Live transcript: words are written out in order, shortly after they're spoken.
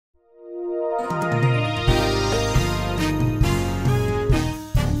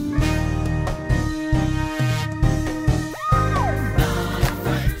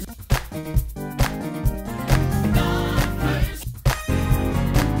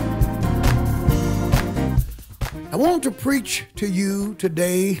I want to preach to you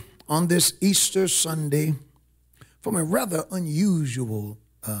today on this Easter Sunday from a rather unusual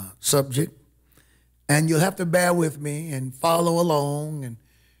subject, and you'll have to bear with me and follow along and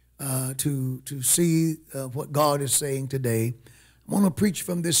to see what God is saying today. I want to preach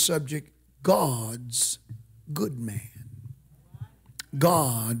from this subject, God's good man.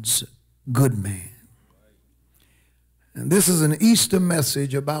 God's good man. And this is an Easter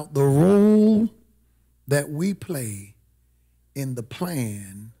message about the role that we play in the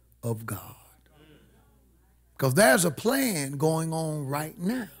plan of God. Because there's a plan going on right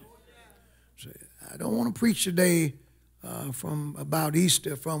now. So I don't want to preach today about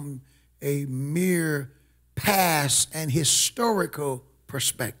Easter from a mere past and historical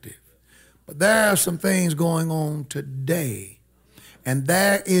perspective. But there are some things going on today. And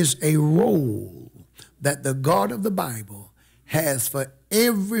there is a role that the God of the Bible has for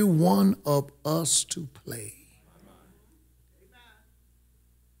every one of us to play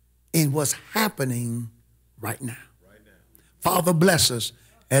in what's happening right now. Father, bless us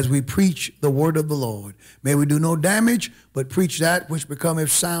as we preach the word of the Lord. May we do no damage, but preach that which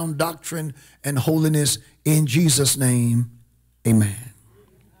becometh sound doctrine and holiness in Jesus' name. Amen.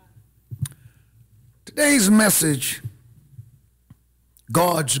 Today's message,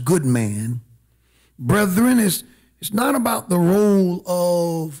 God's good man, brethren, it's not about the role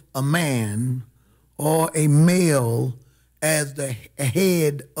of a man or a male as the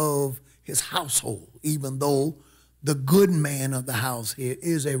head of his household, even though the good man of the house here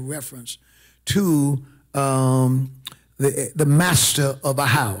is a reference to the master of a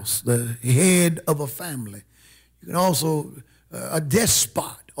house, the head of a family. You can also, a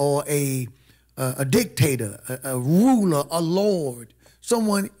despot or a dictator, a ruler, a lord,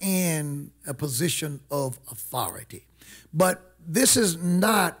 someone in a position of authority. But this is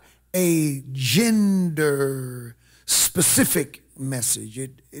not a gender-specific message.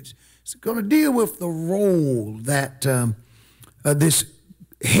 It's going to deal with the role that this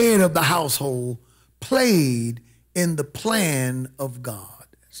head of the household played in the plan of God.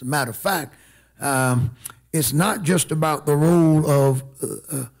 As a matter of fact, it's not just about the role of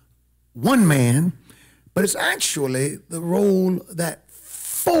one man, but it's actually the role that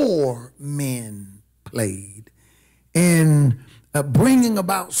 4 men played in bringing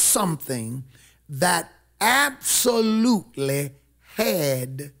about something that absolutely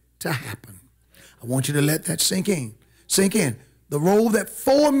had to happen. I want you to let that sink in. Sink in. The role that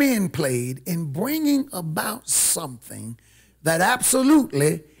 4 men played in bringing about something that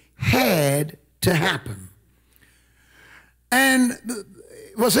absolutely had to happen. And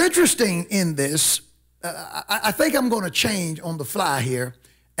what's interesting in this, I think I'm going to change on the fly here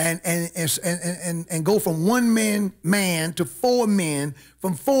and go from 1 man to 4 men,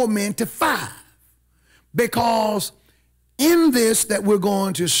 from 4 men to 5. Because in this that we're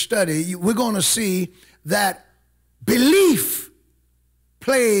going to study, we're going to see that belief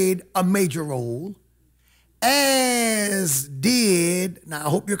played a major role, as did, now I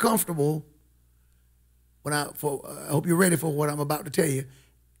hope you're comfortable, I hope you're ready for what I'm about to tell you,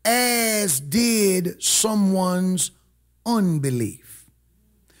 as did someone's unbelief.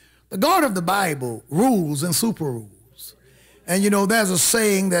 The God of the Bible rules and super rules. And you know, there's a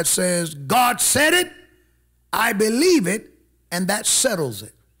saying that says, God said it, I believe it, and that settles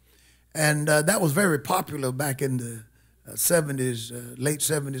it. And that was very popular back in the 70s, late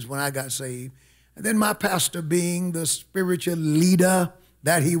 70s when I got saved. And then my pastor, being the spiritual leader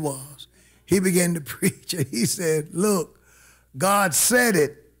that he was, he began to preach and he said, look, God said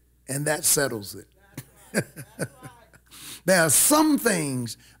it, and that settles it. There are some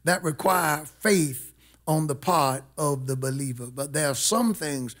things that require faith on the part of the believer, but there are some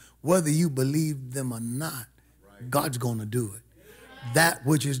things, whether you believe them or not, God's going to do it. That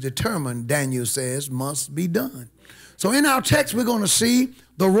which is determined, Daniel says, must be done. So in our text, we're going to see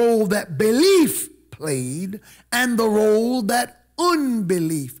the role that belief played and the role that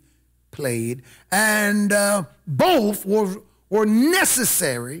unbelief played. And both were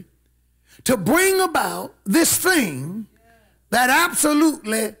necessary to bring about this thing that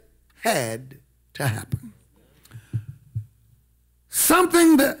absolutely had to happen.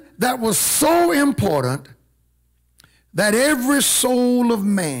 Something that was so important that every soul of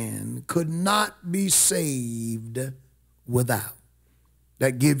man could not be saved without.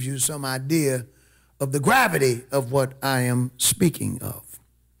 That gives you some idea of the gravity of what I am speaking of.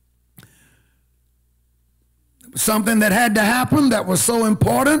 something that had to happen that was so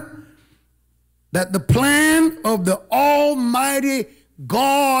important that the plan of the Almighty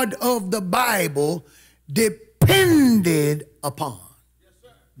God of the Bible depended upon.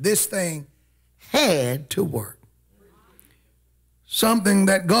 This thing had to work. Something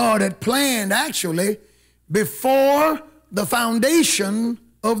that God had planned actually before the foundation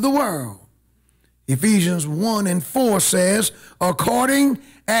of the world. Ephesians 1:4 says, according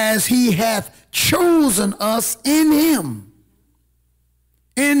as he hath chosen us in him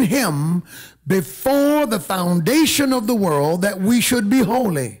before the foundation of the world, that we should be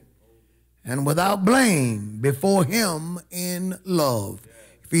holy and without blame before him in love.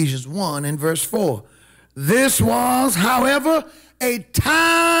 Ephesians 1:4. This was, however, a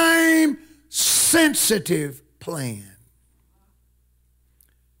time-sensitive plan.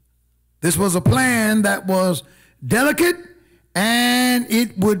 This was a plan that was delicate, and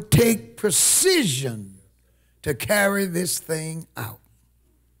it would take precision to carry this thing out.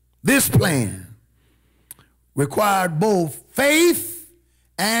 This plan required both faith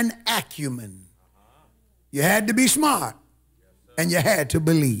and acumen. You had to be smart, and you had to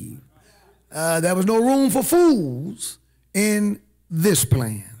believe. There was no room for fools in this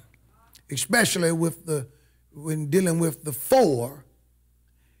plan, especially when dealing with the four.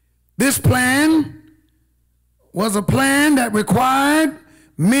 This plan was a plan that required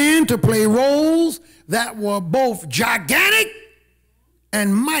men to play roles that were both gigantic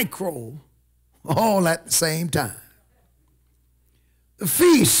and micro, all at the same time. The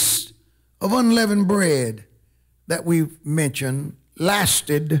Feast of Unleavened Bread that we've mentioned this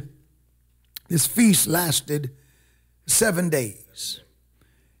feast lasted 7 days.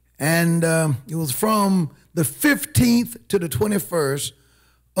 And it was from the 15th to the 21st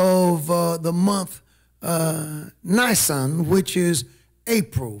of the month Nisan, which is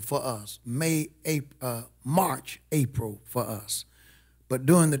April for us, March, April for us. But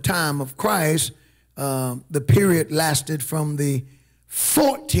during the time of Christ, the period lasted from the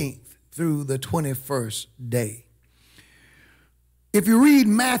 14th through the 21st day. If you read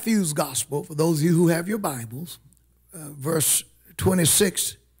Matthew's gospel, for those of you who have your Bibles,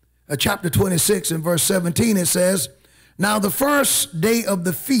 chapter 26 and verse 17, it says, now the first day of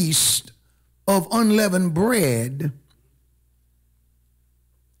the feast of unleavened bread,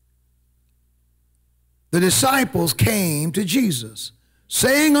 the disciples came to Jesus,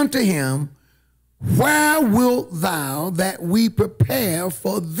 saying unto him, where wilt thou that we prepare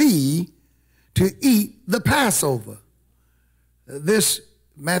for thee to eat the Passover? This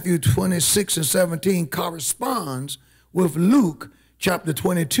Matthew 26 and 17 corresponds with Luke chapter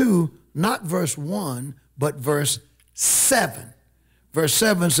 22, not verse 1, but verse 7. Verse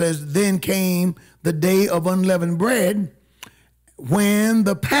 7 says, then came the day of unleavened bread, when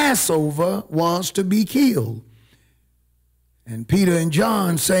the Passover was to be killed. And Peter and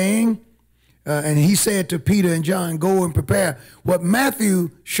John saying, and he said to Peter and John, go and prepare. What Matthew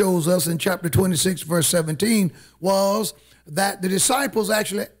shows us in chapter 26, verse 17, was that the disciples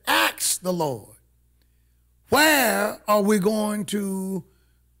actually asked the Lord, where are we going to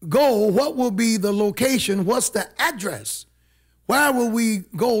go? What will be the location? What's the address? Where will we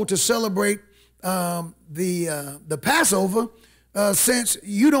go to celebrate the Passover since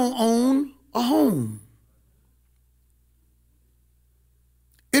you don't own a home?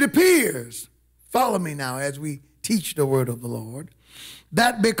 It appears, follow me now as we teach the word of the Lord,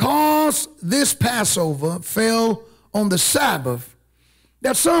 that because this Passover fell on the Sabbath,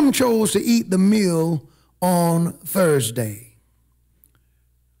 that some chose to eat the meal on Thursday.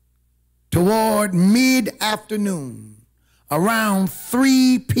 Toward mid-afternoon, around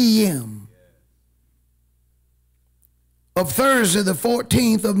 3 p.m. of Thursday, the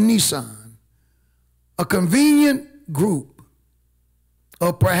 14th of Nisan, a convenient group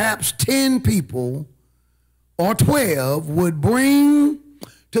of perhaps 10 people or 12 would bring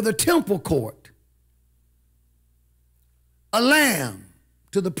to the temple court a lamb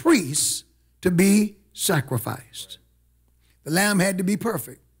to the priests to be sacrificed. The lamb had to be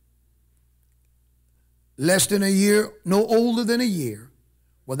perfect, less than a year, no older than a year,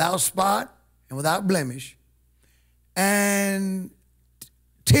 without spot and without blemish, and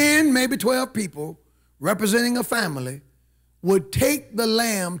 10, maybe 12 people representing a family would take the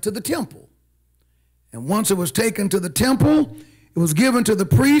lamb to the temple. And once it was taken to the temple, it was given to the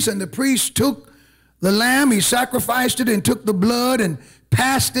priest, and the priest took the lamb, he sacrificed it and took the blood and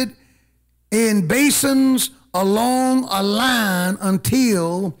passed it in basins along a line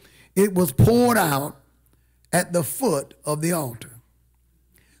until it was poured out at the foot of the altar.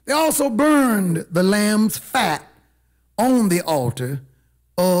 They also burned the lamb's fat on the altar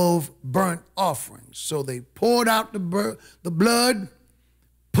of burnt offerings. So they poured out the blood,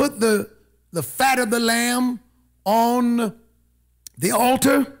 put the fat of the lamb on the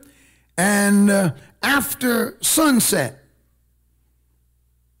altar, and after sunset,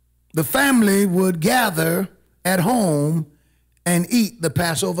 the family would gather at home and eat the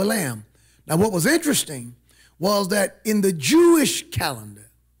Passover lamb. Now, what was interesting was that in the Jewish calendar,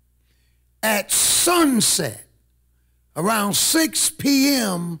 at sunset, around 6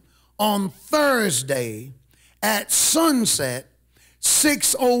 p.m. on Thursday, at sunset,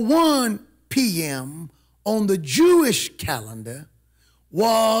 6:01 p.m. on the Jewish calendar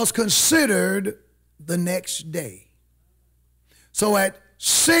was considered the next day. So at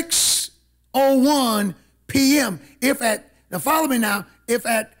 6:01 p.m., now follow me now, if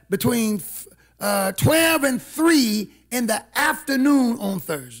at between 12 and 3 in the afternoon on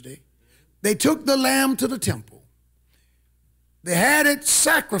Thursday, they took the lamb to the temple, they had it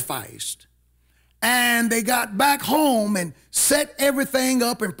sacrificed, and they got back home and set everything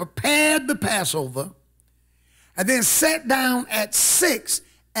up and prepared the Passover, and then sat down at 6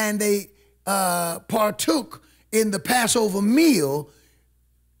 and they partook in the Passover meal.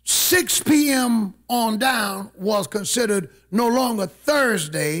 6 p.m. on down was considered no longer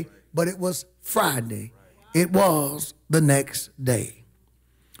Thursday, but it was Friday. It was the next day.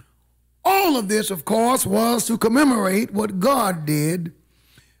 All of this, of course, was to commemorate what God did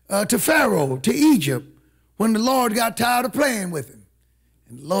to Pharaoh, to Egypt, when the Lord got tired of playing with him.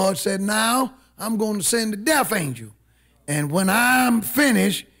 And the Lord said, now I'm going to send the death angel. And when I'm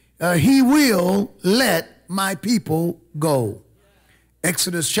finished, he will let my people go.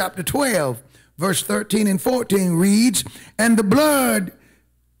 Exodus chapter 12, verse 13 and 14 reads, and the blood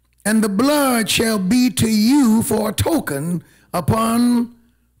shall be to you for a token upon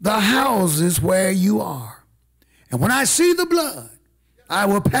the houses where you are. And when I see the blood, I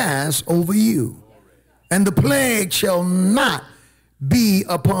will pass over you, and the plague shall not be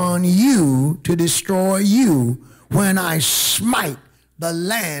upon you to destroy you when I smite the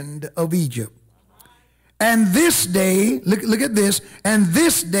land of Egypt. And this day, look at this, and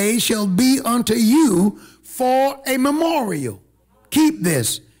this day shall be unto you for a memorial. Keep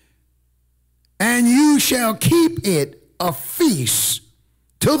this. And you shall keep it a feast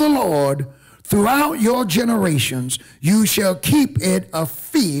to the Lord throughout your generations. You shall keep it a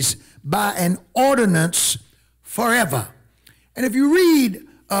feast by an ordinance forever. And if you read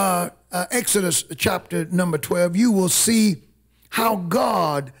Exodus chapter number 12, you will see how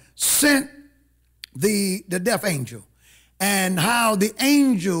God sent the death angel, and how the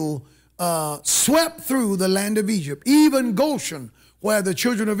angel swept through the land of Egypt, even Goshen, where the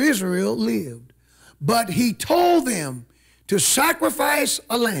children of Israel lived. But he told them to sacrifice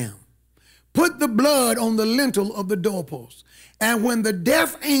a lamb, put the blood on the lintel of the doorpost, and when the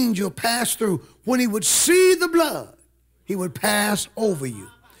death angel passed through, when he would see the blood, he would pass over you.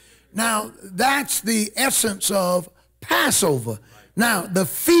 Now, that's the essence of Passover. Now, the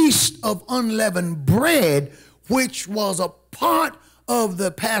Feast of Unleavened Bread, which was a part of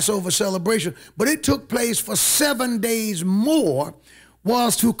the Passover celebration, but it took place for 7 days more,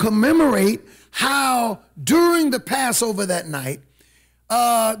 was to commemorate how during the Passover that night,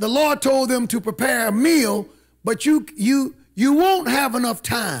 the Lord told them to prepare a meal, but you won't have enough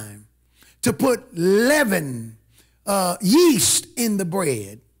time to put leaven, yeast in the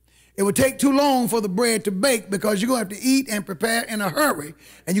bread. It would take too long for the bread to bake, because you're going to have to eat and prepare in a hurry,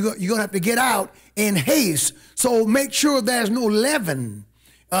 and you're going to have to get out in haste. So make sure there's no leaven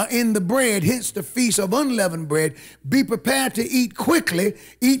in the bread, hence the Feast of Unleavened Bread. Be prepared to eat quickly,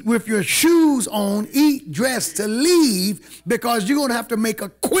 eat with your shoes on, eat dressed to leave, because you're going to have to make a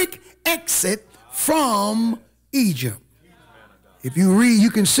quick exit from Egypt. If you read,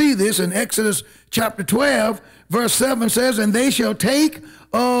 you can see this in Exodus chapter 12, verse 7 says, and they shall take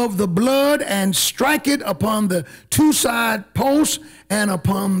of the blood and strike it upon the two side posts and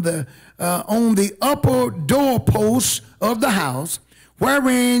upon the on the upper doorposts of the house,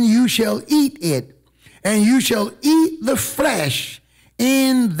 wherein you shall eat it, and you shall eat the flesh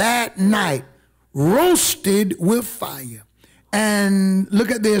in that night, roasted with fire. And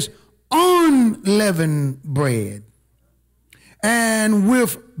look at this, unleavened bread, and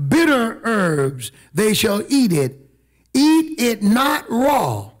with bitter herbs they shall eat it. Eat it not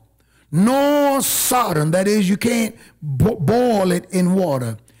raw, nor sodden. That is, you can't boil it in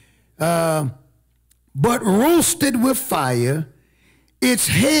water. But roasted with fire, its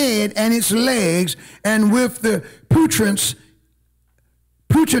head and its legs, and with the putrance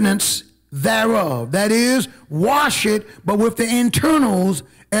thereof. That is, wash it, but with the internals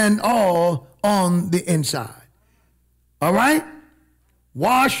and all on the inside. All right?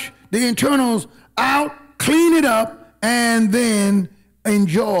 Wash the internals out, clean it up, and then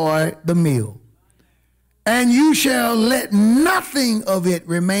enjoy the meal. And you shall let nothing of it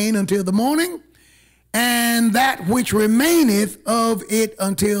remain until the morning, and that which remaineth of it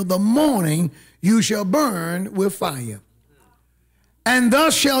until the morning you shall burn with fire. And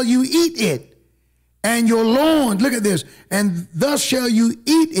thus shall you eat it, and your loins, look at this, and thus shall you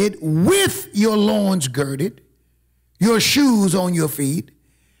eat it with your loins girded, your shoes on your feet,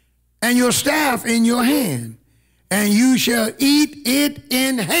 and your staff in your hand, and you shall eat it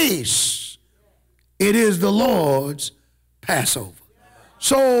in haste. It is the Lord's Passover.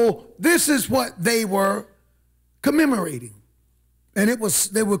 So this is what they were commemorating. And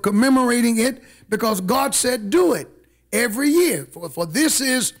they were commemorating it because God said do it every year. For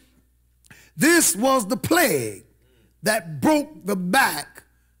this was the plague that broke the back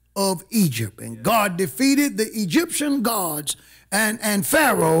of Egypt. And God defeated the Egyptian gods and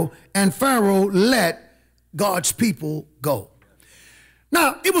Pharaoh let God's people go.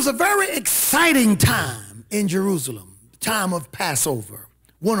 Now, it was a very exciting time in Jerusalem, time of Passover,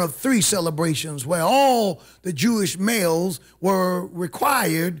 one of 3 celebrations where all the Jewish males were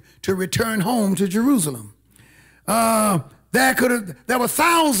required to return home to Jerusalem. There were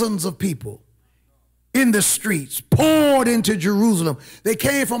thousands of people in the streets, poured into Jerusalem. They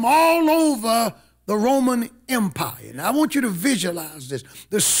came from all over the Roman Empire. Now, I want you to visualize this.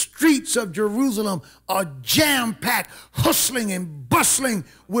 The streets of Jerusalem are jam-packed, hustling and bustling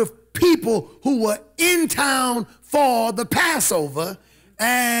with people who were in town for the Passover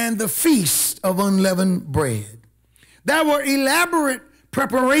and the Feast of Unleavened Bread. There were elaborate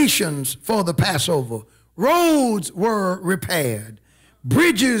preparations for the Passover. Roads were repaired.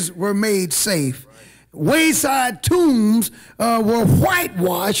 Bridges were made safe. Wayside tombs were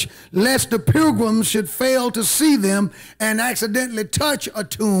whitewashed lest the pilgrims should fail to see them and accidentally touch a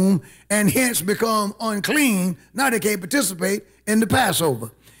tomb and hence become unclean. Now they can't participate in the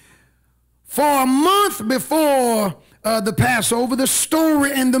Passover. For a month before the Passover, the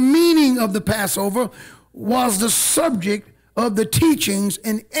story and the meaning of the Passover was the subject of the teachings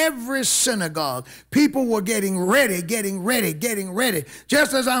in every synagogue. People were getting ready.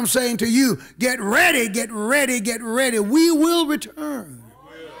 Just as I'm saying to you, get ready. We will return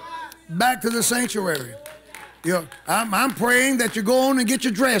back to the sanctuary. I'm praying that you go on and get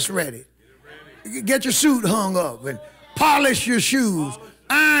your dress ready. Get your suit hung up and polish your shoes,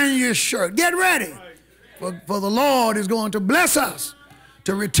 iron your shirt. Get ready. For the Lord is going to bless us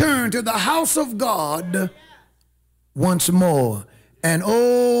to return to the house of God once more. And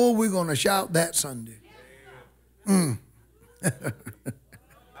oh, we're going to shout that Sunday.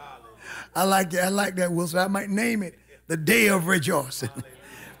 I like that, Wilson. I might name it the day of rejoicing.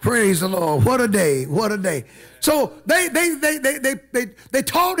 Praise the Lord. What a day. What a day. So they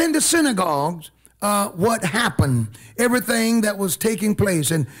taught in the synagogues what happened, everything that was taking place.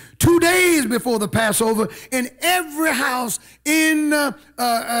 And 2 days before the Passover, in every house, in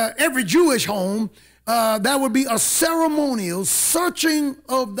every Jewish home, there would be a ceremonial searching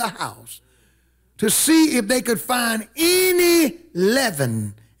of the house to see if they could find any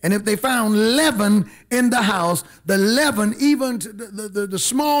leaven. And if they found leaven in the house, the leaven, even the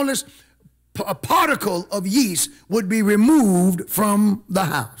smallest particle of yeast, would be removed from the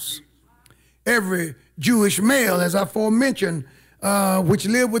house. Every Jewish male, as I aforementioned, which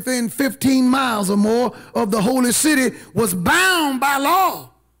lived within 15 miles or more of the holy city, was bound by law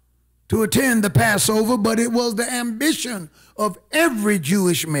to attend the Passover, but it was the ambition of every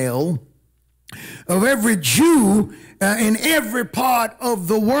Jewish male, of every Jew in every part of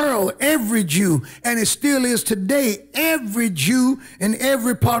the world, every Jew, and it still is today, every Jew in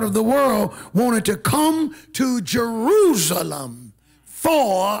every part of the world wanted to come to Jerusalem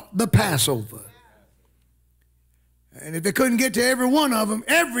for the Passover. And if they couldn't get to every one of them,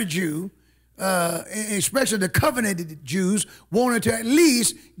 every Jew, especially the covenanted Jews, wanted to at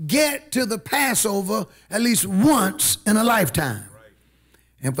least get to the Passover at least once in a lifetime.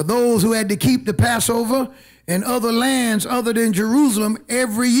 And for those who had to keep the Passover in other lands other than Jerusalem,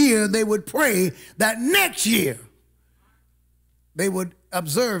 every year they would pray that next year they would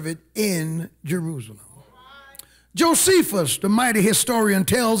observe it in Jerusalem. Josephus, the mighty historian,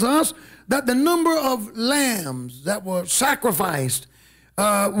 tells us that the number of lambs that were sacrificed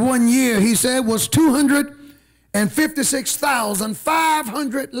one year, he said, was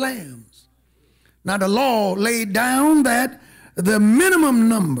 256,500 lambs. Now the law laid down that the minimum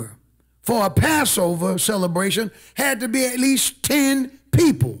number for a Passover celebration had to be at least 10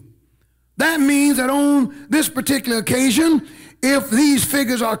 people. That means that on this particular occasion, if these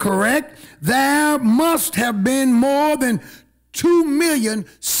figures are correct, there must have been more than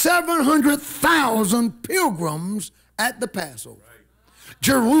 2,700,000 pilgrims at the Passover.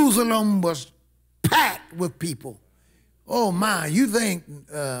 Jerusalem was packed with people. Oh my, you think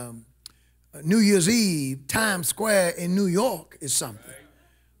New Year's Eve, Times Square in New York is something.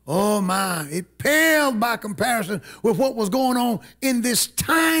 Oh my, it paled by comparison with what was going on in this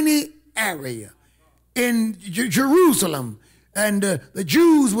tiny area in Jerusalem. And the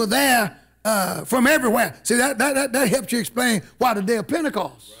Jews were there from everywhere. See, that helps you explain why the day of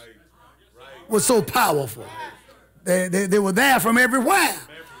Pentecost was so powerful. They were there from everywhere.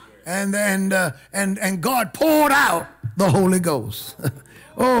 And God poured out the Holy Ghost.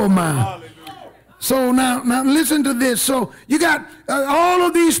 Oh my. So now listen to this. So you got all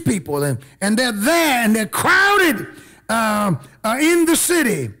of these people, and they're there, and they're crowded in the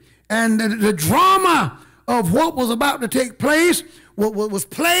city. And the drama of what was about to take place was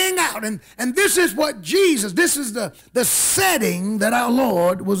playing out. And this is what this is the setting that our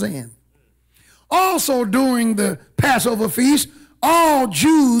Lord was in. Also during the Passover feast, all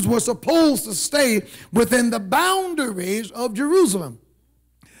Jews were supposed to stay within the boundaries of Jerusalem.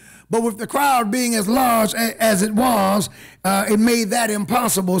 But with the crowd being as large as it was, it made that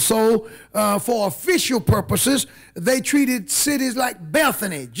impossible. So for official purposes, they treated cities like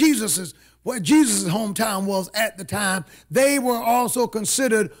Bethany, what Jesus' hometown was at the time. They were also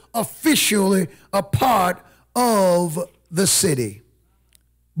considered officially a part of the city.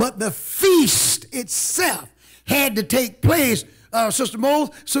 But the feast itself had to take place, Sister Moles,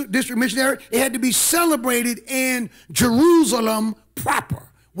 district missionary, it had to be celebrated in Jerusalem proper,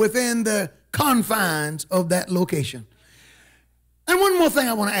 within the confines of that location. And one more thing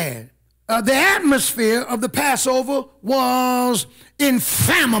I want to add. The atmosphere of the Passover was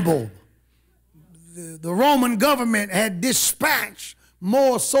inflammable. The Roman government had dispatched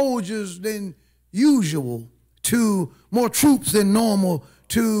more soldiers than usual, more troops than normal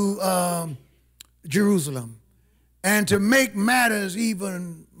to Jerusalem. And to make matters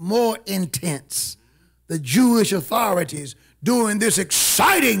even more intense, the Jewish authorities during this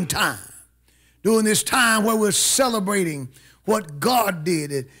exciting time, during this time where we're celebrating what God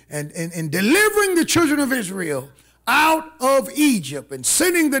did and delivering the children of Israel out of Egypt and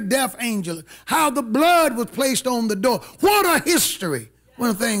sending the death angel, how the blood was placed on the door. What a history. One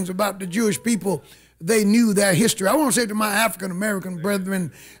of the things about the Jewish people, they knew their history. I want to say to my African-American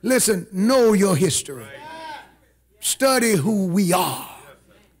brethren, listen, know your history. Study who we are.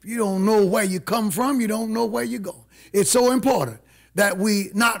 If you don't know where you come from, you don't know where you go. It's so important that we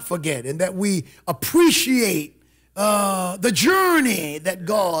not forget and that we appreciate the journey that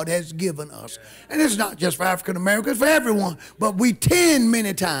God has given us. And it's not just for African Americans, for everyone. But we tend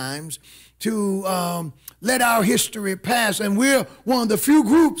many times to let our history pass. And we're one of the few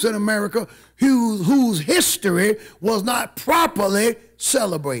groups in America whose history was not properly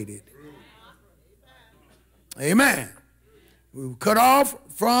celebrated. Amen. We were cut off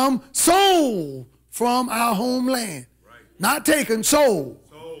from soul from our homeland. Right. Not taken, soul.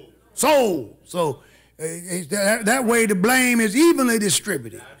 Soul. So that way the blame is evenly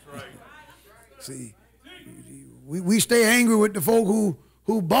distributed. That's right. See, we stay angry with the folk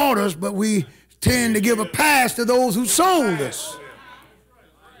who bought us, but we tend to give a pass to those who sold us.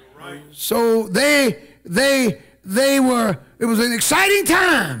 Right. So it was an exciting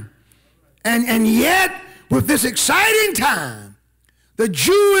time. And yet, with this exciting time, the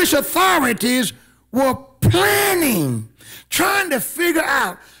Jewish authorities were planning, trying to figure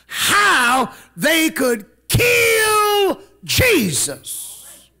out how they could kill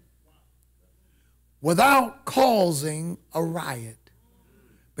Jesus without causing a riot.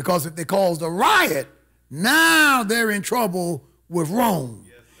 Because if they caused a riot, now they're in trouble with Rome.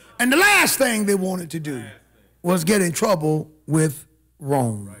 And the last thing they wanted to do was get in trouble with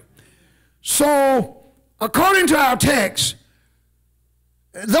Rome. So, according to our text,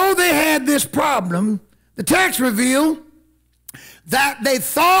 though they had this problem, the text revealed that they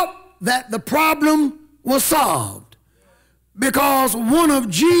thought that the problem was solved because one of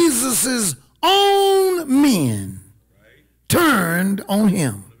Jesus's own men turned on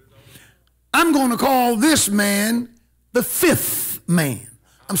him. I'm going to call this man the fifth man.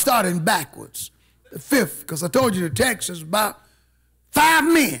 I'm starting backwards. The fifth, because I told you the text is about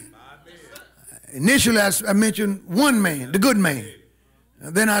 5 men. Initially, I mentioned 1 man, the good man.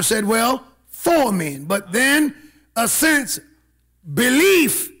 And then I said, well, 4 men. But then, since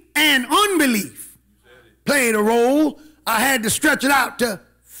belief and unbelief played a role, I had to stretch it out to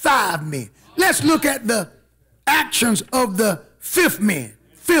 5 men. Let's look at the actions of the fifth man.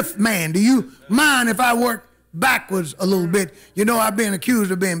 Fifth man. Do you mind if I work backwards a little bit? You know, I've been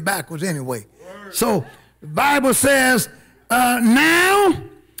accused of being backwards anyway. So, the Bible says Now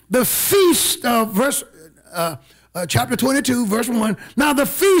the feast of chapter 22, verse 1. Now the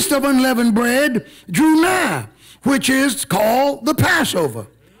feast of unleavened bread drew nigh, which is called the Passover.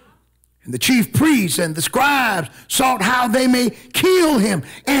 And the chief priests and the scribes sought how they may kill him,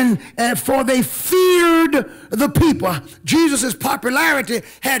 and for they feared the people. Jesus' popularity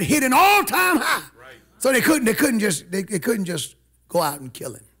had hit an all-time high, right. So they couldn't just go out and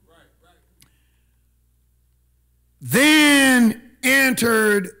kill him. Right. Then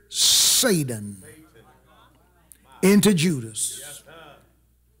entered Satan into Judas,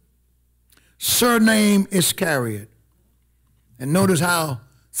 surname Iscariot. And notice how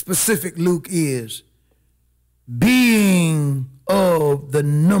specific Luke is, being of the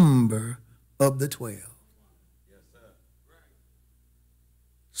number of the 12.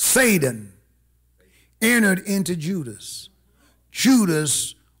 Satan entered into Judas.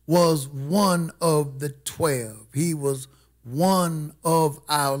 Judas was one of the 12. He was one of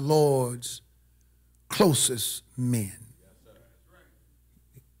our Lord's closest men.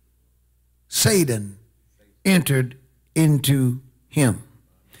 Satan entered into him.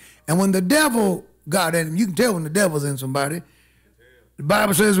 And when the devil got in him, you can tell when the devil's in somebody. The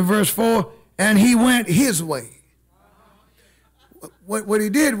Bible says in verse 4, and he went his way. What he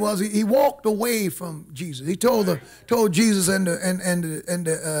did was he walked away from Jesus. He told Jesus and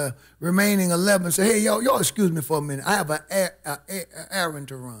the remaining 11, say, hey, y'all excuse me for a minute. I have an errand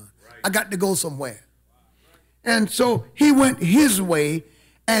to run. I got to go somewhere. And so he went his way,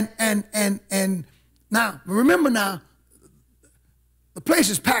 and now remember now, the place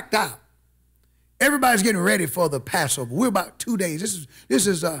is packed out. Everybody's getting ready for the Passover. We're about 2 days. This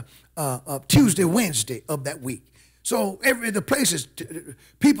is Tuesday, Wednesday of that week. So the place is,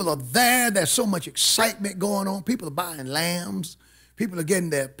 people are there. There's so much excitement going on. People are buying lambs. People are getting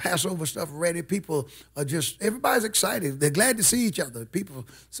their Passover stuff ready. People are everybody's excited. They're glad to see each other. People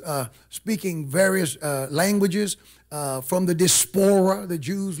speaking various languages from the diaspora. The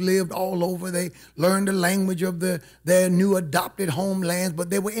Jews lived all over. They learned the language of their new adopted homelands,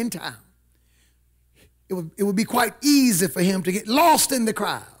 but they were in town. It would be quite easy for him to get lost in the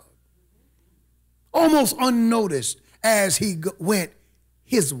crowd, almost unnoticed as he went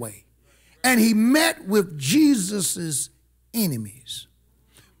his way. And he met with Jesus's enemies,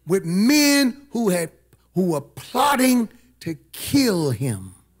 with men who were plotting to kill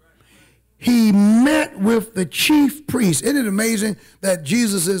him. He met with the chief priests. Isn't it amazing that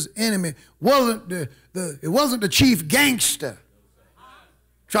Jesus's enemy wasn't the chief gangster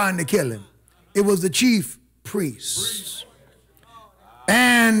trying to kill him? It was the chief priests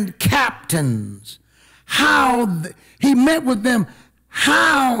and captains. He met with them,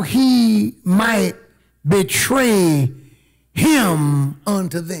 how he might betray him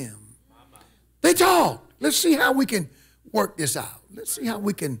unto them. They talked. Let's see how we can work this out. Let's see how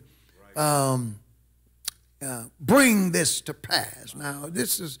we can bring this to pass. Now,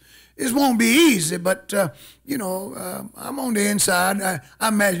 this won't be easy, but I'm on the inside. I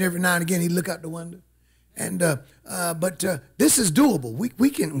imagine every now and again he'd look out the window, and but this is doable.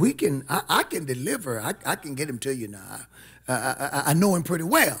 I can deliver. I can get him to you now. I know him pretty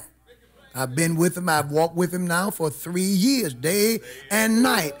well. I've been with him. I've walked with him now for 3 years, day and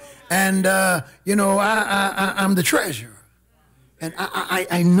night. And, I'm the treasurer. And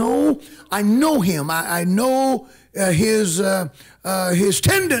I know him. I know his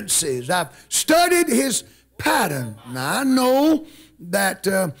tendencies. I've studied his pattern. Now, I know that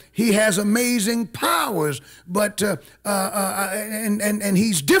he has amazing powers, but and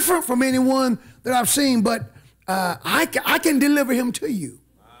he's different from anyone that I've seen, but I can deliver him to you.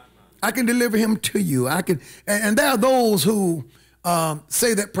 I can deliver him to you. And there are those who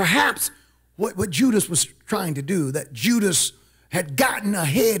say that perhaps what Judas was trying to do, that Judas had gotten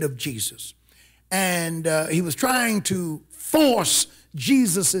ahead of Jesus, and he was trying to force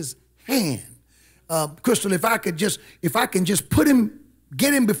Jesus's hand. Crystal, if I can just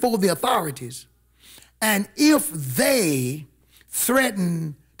get him before the authorities, and if they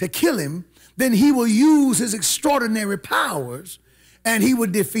threaten to kill him, then he will use his extraordinary powers, and he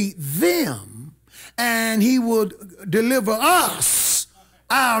would defeat them, and he would deliver us,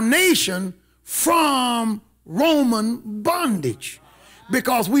 our nation, from Roman bondage.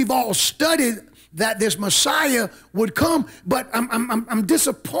 Because we've all studied that this Messiah would come, but I'm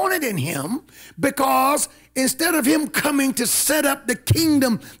disappointed in him, because instead of him coming to set up the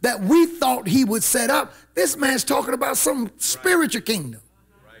kingdom that we thought he would set up, this man's talking about some spiritual kingdom.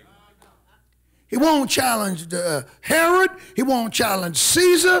 He won't challenge Herod. He won't challenge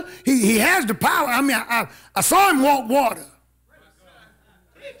Caesar. He has the power. I mean, I saw him walk water.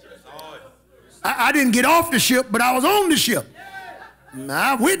 I didn't get off the ship, but I was on the ship.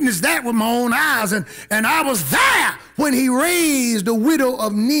 I witnessed that with my own eyes, and I was there when he raised the widow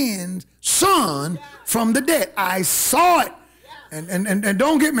of Nain's son from the dead. I saw it. And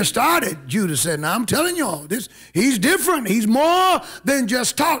don't get me started, Judas said. Now, I'm telling y'all, he's different. He's more than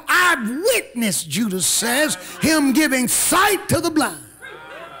just talk. I've witnessed, Judas says, him giving sight to the blind.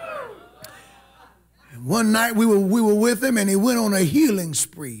 And one night we were with him, and he went on a healing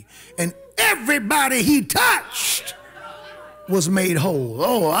spree. And everybody he touched was made whole.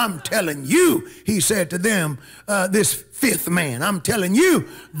 Oh, I'm telling you, he said to them, this fifth man, I'm telling you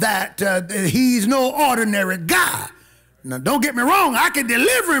that he's no ordinary guy. Now, don't get me wrong, I can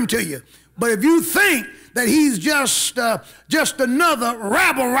deliver him to you. But if you think that he's just another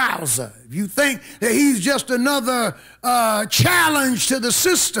rabble-rouser, if you think that he's just another challenge to the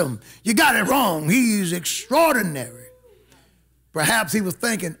system, you got it wrong. He's extraordinary. Perhaps he was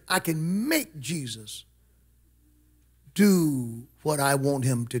thinking, I can make Jesus do what I want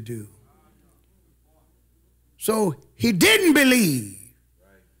him to do. So he didn't believe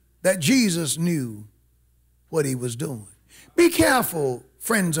that Jesus knew what he was doing. Be careful,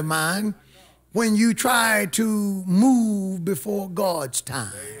 friends of mine, when you try to move before God's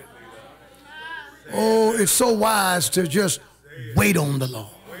time. Oh, it's so wise to just wait on the Lord.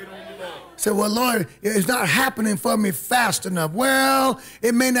 Say, well, Lord, it's not happening for me fast enough. Well,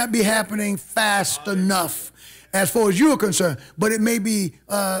 it may not be happening fast enough as far as you're concerned, but it may be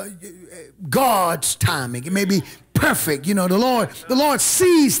God's timing. It may be perfect. You know, the Lord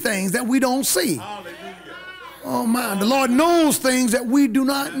sees things that we don't see. Oh, my. The Lord knows things that we do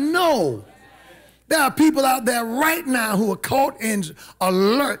not know. There are people out there right now who are caught in a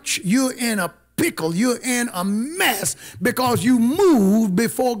lurch. You're in a pickle. You're in a mess because you moved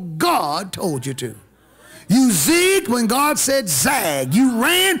before God told you to. You zigged when God said zag. You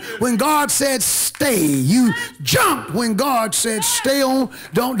ran when God said stay. You jumped when God said stay on,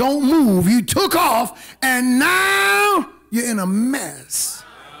 don't move. You took off, and now you're in a mess.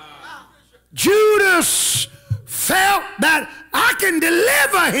 Judas felt that I can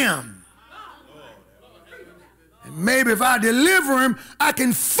deliver him. And maybe if I deliver him, I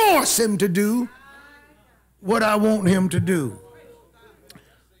can force him to do what I want him to do.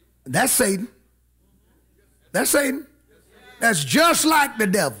 That's Satan. That's Satan. That's just like the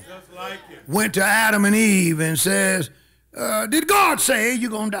devil. Went to Adam and Eve and says, did God say you're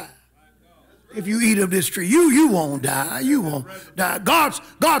going to die? If you eat of this tree, you won't die. You won't die.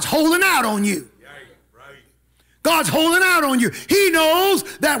 God's holding out on you. God's holding out on you. He knows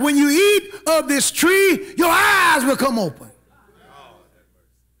that when you eat of this tree, your eyes will come open.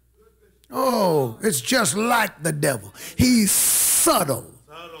 Oh, it's just like the devil. He's subtle.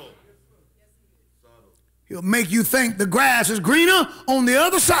 He'll make you think the grass is greener on the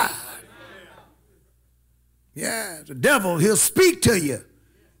other side. Yeah, the devil, he'll speak to you.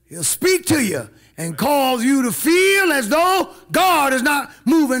 He'll speak to you and cause you to feel as though God is not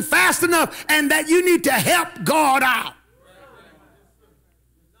moving fast enough and that you need to help God out.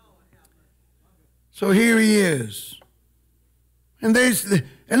 So here he is. And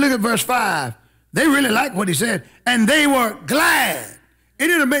look at verse 5. They really like what he said. And they were glad.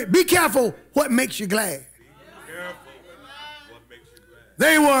 Be careful what makes you glad.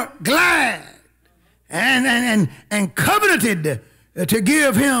 They were glad and coveted to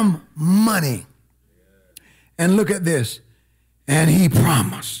give him money. And look at this. And he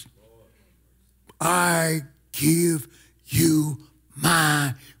promised, I give you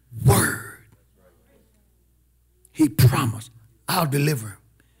my word. He promised, I'll deliver him.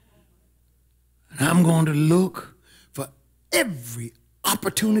 And I'm going to look for every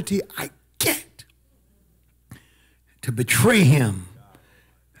opportunity I get to betray him.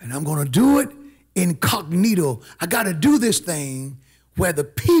 And I'm going to do it incognito. I got to do this thing where the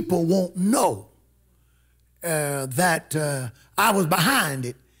people won't know that I was behind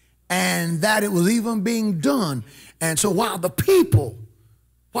it and that it was even being done. And so while the people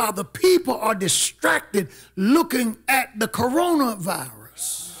are distracted looking at the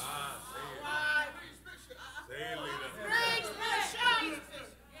coronavirus,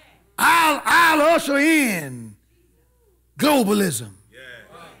 I'll usher in globalism.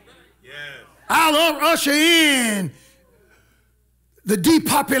 I'll usher in the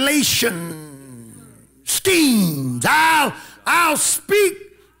depopulation schemes. I'll speak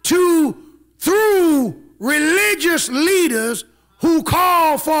through religious leaders who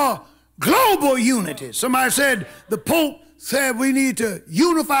call for global unity. Somebody said, the Pope said we need to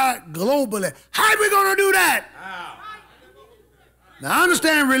unify globally. How are we going to do that? Now, I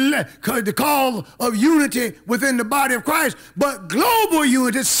understand the call of unity within the body of Christ, but global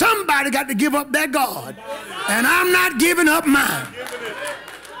unity, somebody got to give up their God. And I'm not giving up mine.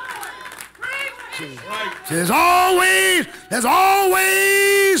 There's always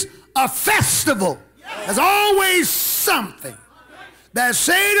a festival. There's always something that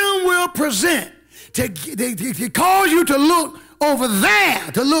Satan will present to cause you to look over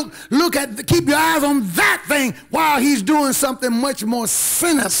there, to keep your eyes on that thing while he's doing something much more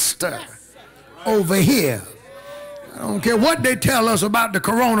sinister over here. I don't care what they tell us about the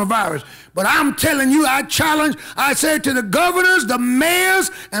coronavirus, but I'm telling you, I say to the governors, the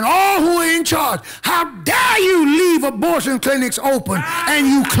mayors, and all who are in charge, how dare you leave abortion clinics open and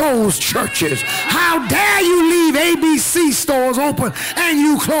you close churches? How dare you leave ABC stores open and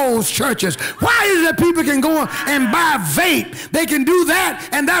you close churches? Why is it that people can go and buy vape? They can do that,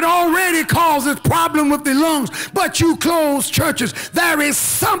 and that already causes problem with the lungs, but you close churches. There is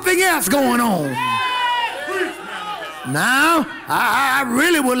something else going on. Now, I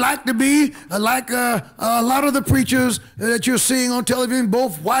really would like to be like a lot of the preachers that you're seeing on television,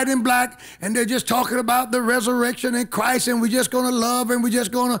 both white and black, and they're just talking about the resurrection in Christ, and we're just going to love, and we're just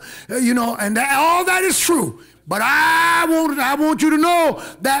going to, and all that is true. But I want you to know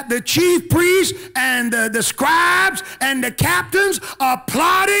that the chief priests and the scribes and the captains are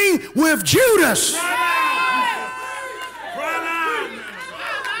plotting with Judas.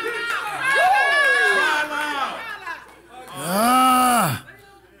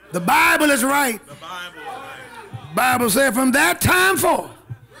 The Bible is right. The Bible said from that time forth,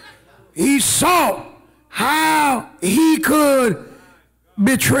 he saw how he could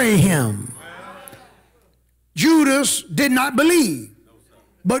betray him. Judas did not believe,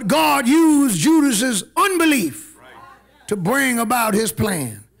 but God used Judas's unbelief to bring about his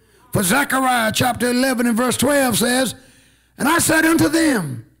plan. For Zechariah chapter 11 and verse 12 says, "And I said unto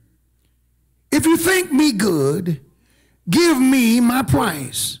them, if you think me good, give me my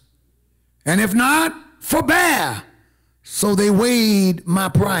price, and if not, forbear." So they weighed my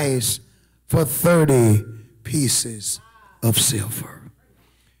price for 30 pieces of silver.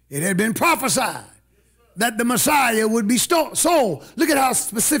 It had been prophesied that the Messiah would be sold. Look at how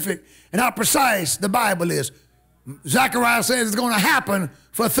specific and how precise the Bible is. Zechariah says it's going to happen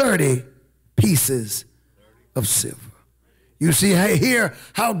for 30 pieces of silver. You see here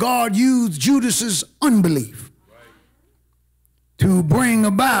how God used Judas's unbelief to bring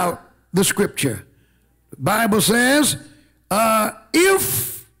about the scripture. The Bible says,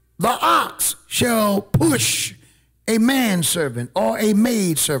 if the ox shall push a manservant or a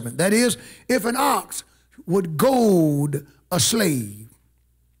maidservant, that is, if an ox would goad a slave,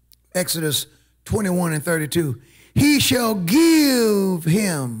 Exodus 21 and 32, he shall give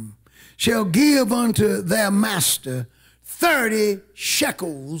unto their master 30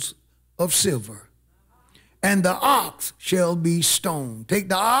 shekels of silver, and the ox shall be stoned. Take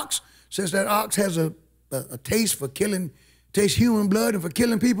the ox, since that ox has a taste for killing, tastes human blood and for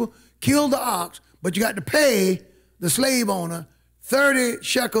killing people, kill the ox, but you got to pay the slave owner 30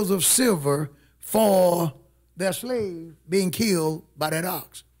 shekels of silver for their slave being killed by that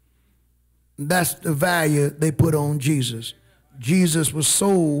ox. That's the value they put on Jesus. Jesus was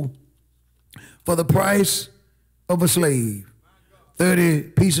sold for the price of a slave. 30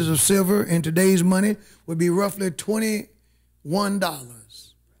 pieces of silver in today's money would be roughly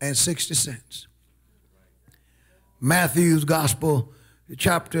 $21.60. Matthew's Gospel,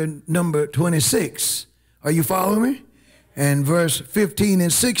 chapter number 26. Are you following me? And verse 15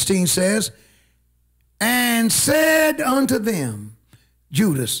 and 16 says, "And said unto them,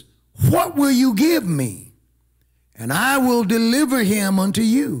 Judas, what will you give me? And I will deliver him unto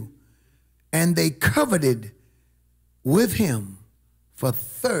you. And they coveted with him for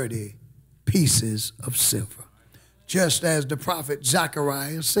 30 pieces of silver," just as the prophet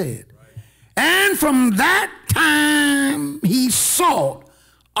Zechariah said. And from that time he sought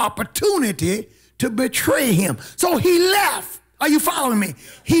opportunity to betray him. So he left. Are you following me?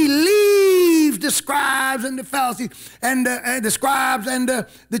 He leaves the scribes and the Pharisees and the scribes and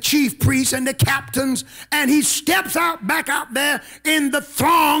the chief priests and the captains, and he steps back out there in the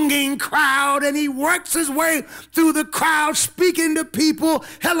thronging crowd, and he works his way through the crowd, speaking to people.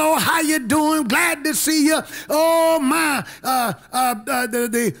 "Hello, how you doing? Glad to see you. Oh my,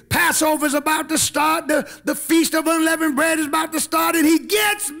 the Passover is about to start. The Feast of Unleavened Bread is about to start," and he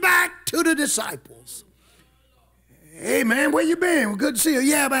gets back to the disciples. "Hey, man, where you been? Well, good to see you."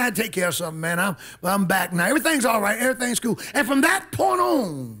 "Yeah, man, I had to take care of something, man. I'm back now. Everything's all right. Everything's cool." And from that point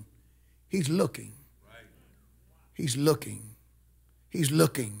on, he's looking. He's looking. He's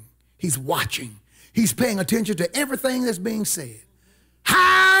looking. He's watching. He's paying attention to everything that's being said.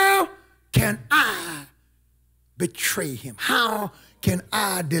 How can I betray him? How can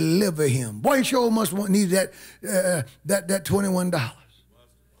I deliver him? Boy, you sure must need that $21.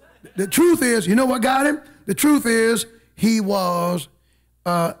 The truth is, you know what got him? The truth is he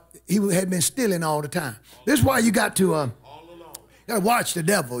had been stealing all the time. This is why you got to watch the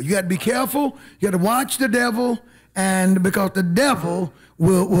devil. You got to be careful. You got to watch the devil, and because the devil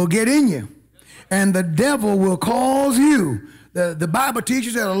will get in you, and the devil will cause you. The Bible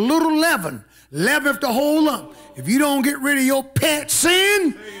teaches that a little leaven leaveneth the whole lump. If you don't get rid of your pet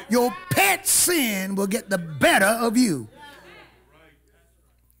sin will get the better of you.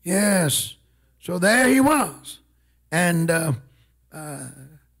 Yes. So there he was. And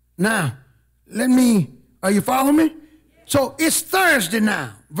now, are you following me? So it's Thursday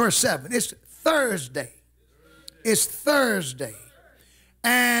now, verse 7. It's Thursday. It's Thursday.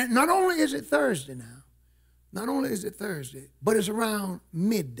 And not only is it Thursday now, but it's around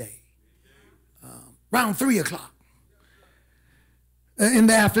midday, around 3 o'clock in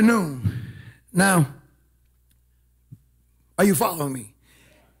the afternoon. Now, are you following me?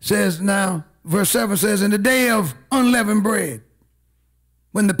 Says now, verse 7 says, in the day of unleavened bread,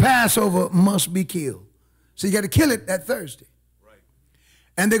 when the Passover must be killed. So you got to kill it that Thursday. Right.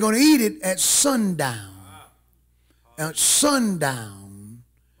 And they're going to eat it at sundown. At sundown,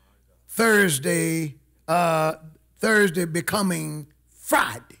 Thursday becoming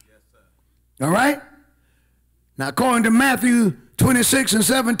Friday. All right? Now, according to Matthew 26 and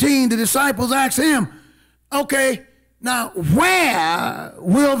 17, the disciples asked him, okay, now where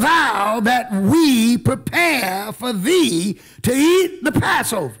will thou that we prepare for thee to eat the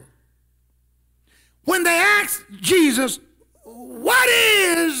Passover? When they asked Jesus, what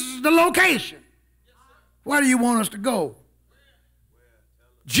is the location? Where do you want us to go?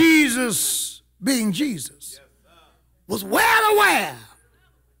 Jesus, being Jesus, was well aware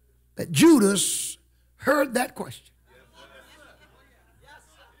that Judas heard that question.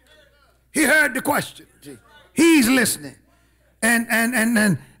 He heard the question. He's listening.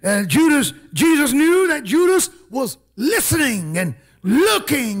 And Jesus knew that Judas was listening and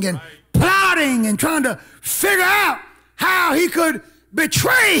looking and plotting and trying to figure out how he could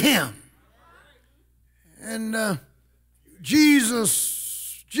betray him. And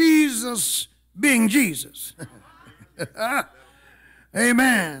Jesus being Jesus.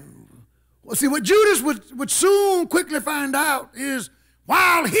 Amen. Well, see, what Judas would soon quickly find out is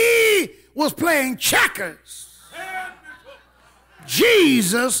while he was playing checkers,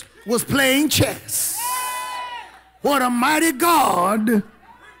 Jesus was playing chess. What a mighty God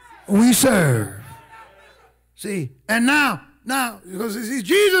we serve. See, and now, because see,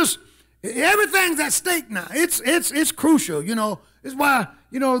 Jesus, everything's at stake now. It's crucial, you know. It's why,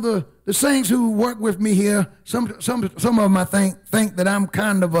 you know, the saints who work with me here, some of them I think that I'm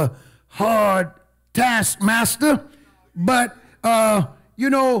kind of a hard taskmaster, but you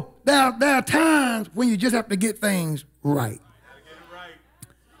know, there are times when you just have to get things right.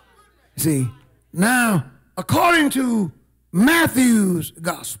 See, now, according to Matthew's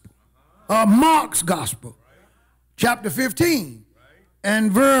gospel, Mark's gospel, chapter 15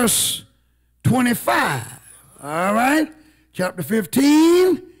 and verse 25, all right? Chapter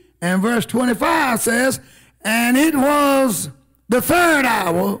 15 and verse 25 says, and it was the third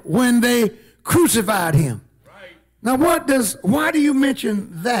hour when they crucified him. Now, why do you mention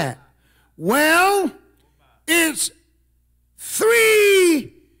that? Well, it's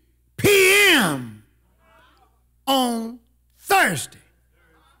 3 p.m. on Thursday.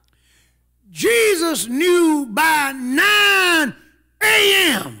 Jesus knew by 9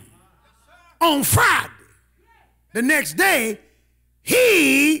 a.m. on Friday, the next day,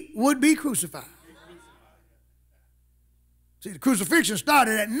 he would be crucified. See, the crucifixion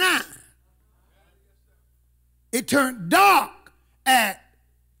started at 9. It turned dark at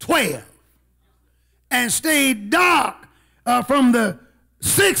 12 and stayed dark from the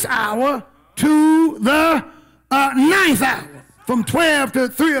 6th hour to the 9th hour, from 12 to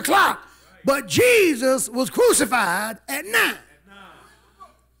 3 o'clock. But Jesus was crucified at 9.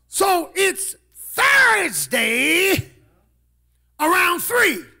 So it's Thursday around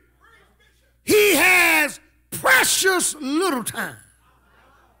 3. He has precious little time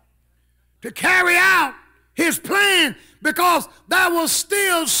to carry out his plan because there was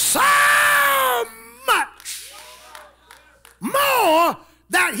still so much more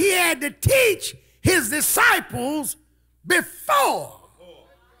that he had to teach his disciples before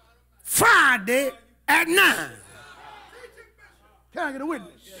Friday at 9. Can I get a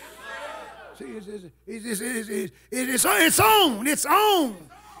witness? See, it's on.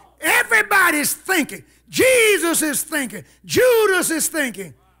 Everybody's thinking. Jesus is thinking. Judas is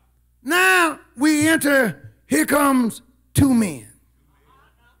thinking. Now we enter, here comes two men.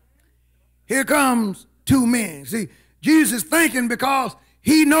 Here comes two men. See, Jesus is thinking because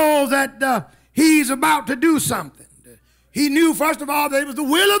he knows that he's about to do something. He knew, first of all, that it was the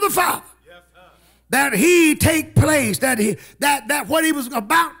will of the Father that he take place, that what he was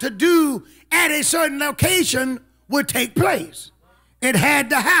about to do at a certain location would take place. It had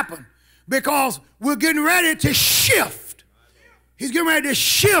to happen because we're getting ready to shift. He's getting ready to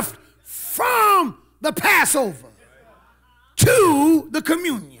shift from the Passover to the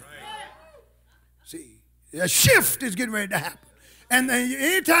communion. See, a shift is getting ready to happen. And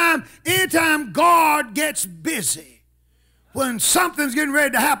anytime God gets busy, when something's getting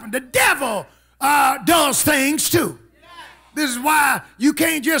ready to happen, the devil does things too. This is why you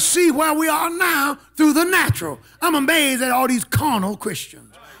can't just see where we are now through the natural. I'm amazed at all these carnal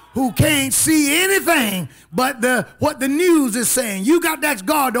Christians who can't see anything but what the news is saying. You got that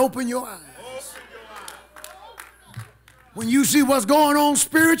God to open your eyes. When you see what's going on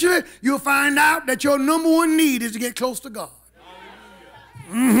spiritually, you'll find out that your number one need is to get close to God.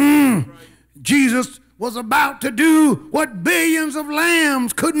 Jesus was about to do what billions of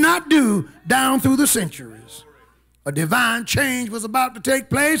lambs could not do down through the centuries. A divine change was about to take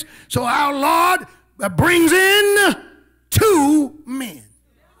place, so our Lord brings in two men.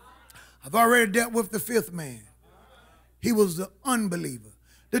 I've already dealt with the fifth man. He was the unbeliever.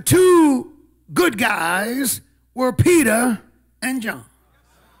 The two good guys were Peter and John.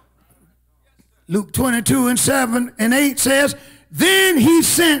 Luke 22:7-8 says, then he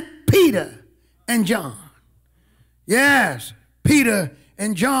sent Peter and John. Yes, Peter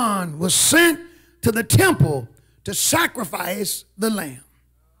and John was sent to the temple to sacrifice the lamb.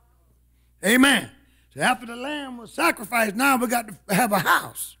 Amen. So after the lamb was sacrificed, now we got to have a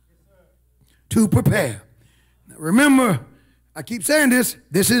house to prepare. Now remember, I keep saying this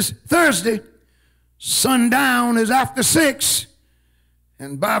is Thursday. Sundown is after 6.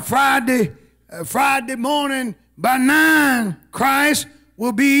 And by Friday morning, by 9, Christ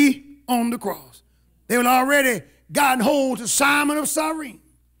will be on the cross. They will already gotten hold to Simon of Cyrene,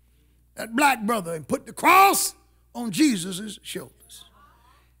 that black brother, and put the cross on Jesus' shoulders.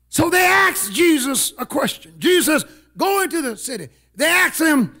 So they asked Jesus a question. Jesus, go into the city. They asked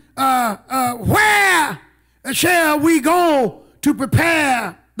him, where shall we go to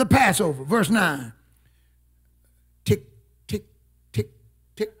prepare the Passover? Verse 9. Tick, tick, tick,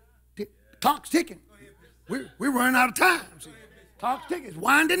 tick, tick. Clock's ticking. We're running out of time. See, clock's ticking. It's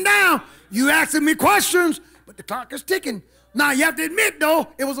winding down. You asking me questions, but the clock is ticking. Now, you have to admit, though,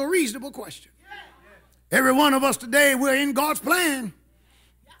 it was a reasonable question. Every one of us today, we're in God's plan.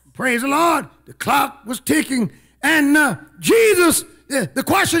 Praise the Lord. The clock was ticking. And Jesus, the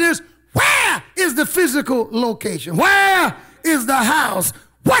question is, where is the physical location? Where is the house?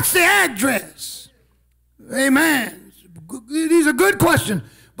 What's the address? Amen. These are good questions.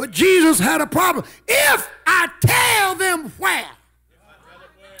 But Jesus had a problem. If I tell them where,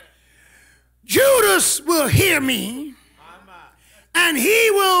 Judas will hear me, and he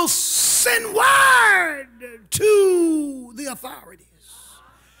will send word to the authorities,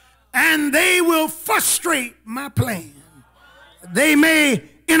 and they will frustrate my plan. They may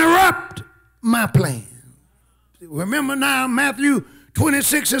interrupt my plan. Remember now, Matthew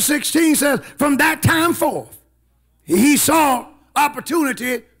 26:16 says, from that time forth, he saw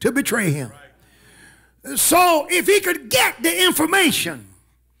opportunity to betray him. So if he could get the information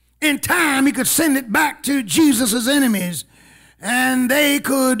in time, he could send it back to Jesus' enemies, and they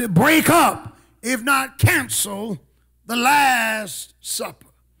could break up, if not cancel, the Last Supper.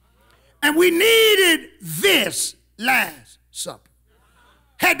 And we needed this Last Supper.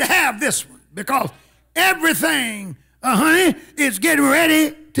 Had to have this one because everything, honey, is getting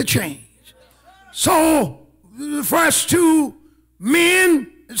ready to change. So the first two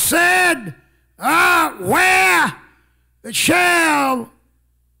men said, where shall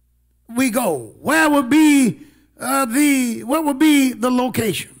we go? Where would be what would be the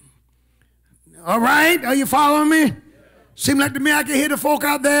location? All right, are you following me? Seems like to me I can hear the folk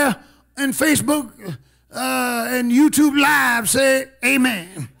out there on Facebook and YouTube Live say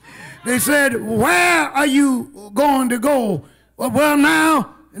amen. They said, where are you going to go? Well,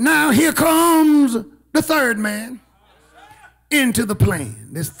 now here comes the third man into the plan.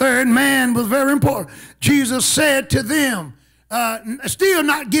 This third man was very important. Jesus said to them, still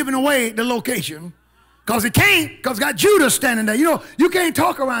not giving away the location, because he can't, because got Judas standing there. You know, you can't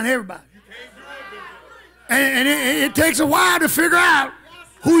talk around everybody. And it takes a while to figure out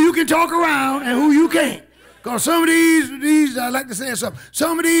who you can talk around and who you can't. Because some of these, I like to say something,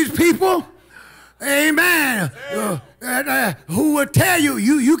 some of these people, amen, who will tell you,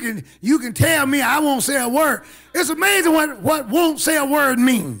 you can tell me I won't say a word. It's amazing what won't say a word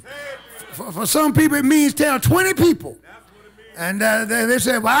means. For some people, it means tell 20 people. And they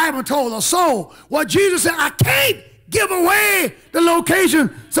say, well, I haven't told a soul. Well, Jesus said, I can't give away the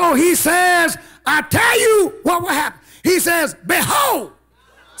location. So he says, I tell you what will happen. He says, behold,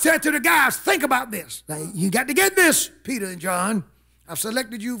 said to the guys, think about this. Now, you got to get this, Peter and John. I've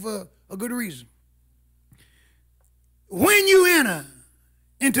selected you for a good reason. When you enter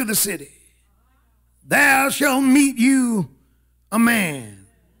into the city, there shall meet you a man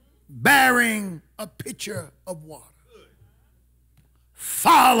bearing a pitcher of water.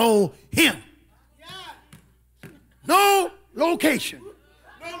 Follow him. No location.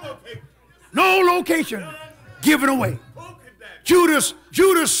 No location given away. Judas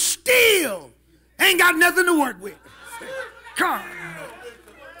still ain't got nothing to work with. God.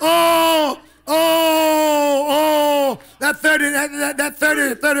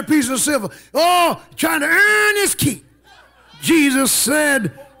 That 30 pieces of silver. Oh, trying to earn his keep. Jesus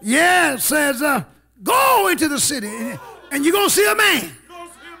said, go into the city and you're going to see a man.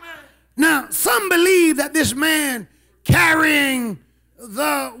 Now, some believe that this man carrying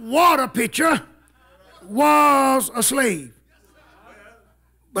the water pitcher was a slave.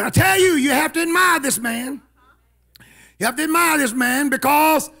 But I tell you, you have to admire this man. You have to admire this man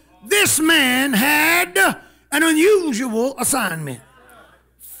because this man had an unusual assignment.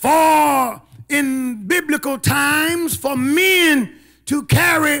 For in biblical times, for men to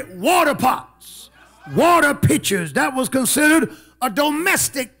carry water pots, water pitchers, that was considered a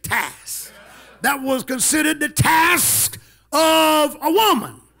domestic task. That was considered the task of a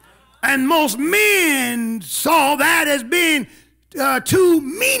woman. And most men saw that as being too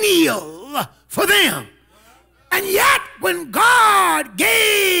menial for them. And yet, when God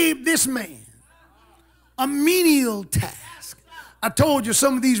gave this man a menial task, I told you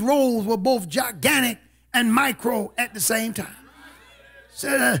some of these roles were both gigantic and micro at the same time.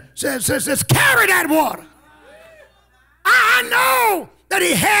 Says carry that water. I know that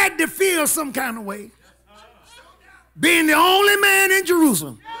he had to feel some kind of way. Being the only man in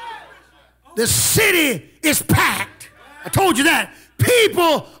Jerusalem. The city is packed. I told you that.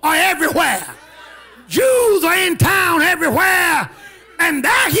 People are everywhere. Jews are in town everywhere. And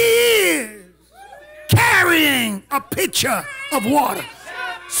there he is, carrying a pitcher of water.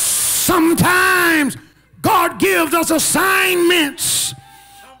 Sometimes God gives us assignments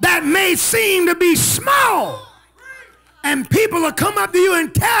that may seem to be small. And people will come up to you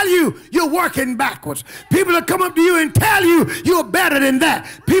and tell you you're working backwards. People will come up to you and tell you you're better than that.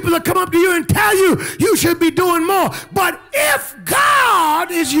 People will come up to you and tell you you should be doing more. But if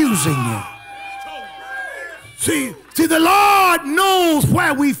God is using you, see, the Lord knows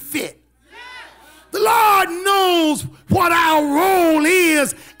where we fit. The Lord knows what our role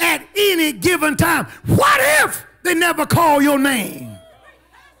is at any given time. What if they never call your name?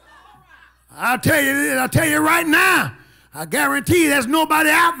 I'll tell you right now, I guarantee there's nobody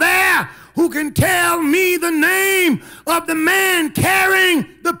out there who can tell me the name of the man carrying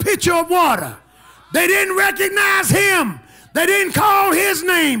the pitcher of water. They didn't recognize him. They didn't call his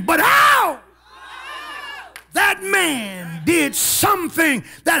name. But how? That man did something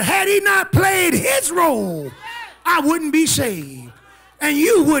that had he not played his role, I wouldn't be saved. And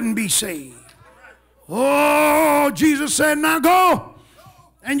you wouldn't be saved. Oh, Jesus said, now go.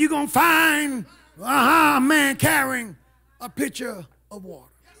 And you're going to find a man carrying a pitcher of water.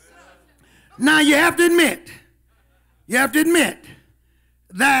 Now you have to admit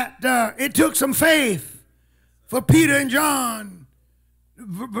that it took some faith for Peter and John.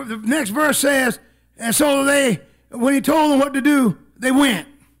 The next verse says, and so when he told them what to do, they went.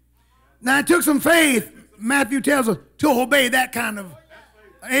 Now it took some faith, Matthew tells us, to obey that kind of,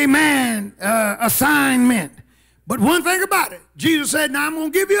 amen, assignment. But one thing about it, Jesus said, now I'm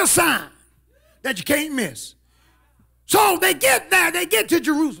going to give you a sign that you can't miss. So they get there, they get to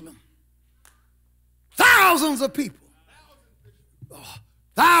Jerusalem. Thousands of people.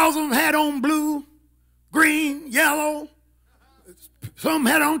 Thousands had on blue, green, yellow. Some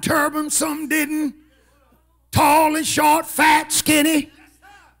had on turbans, some didn't. Tall and short, fat, skinny,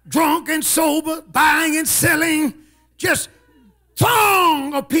 drunk and sober, buying and selling. Just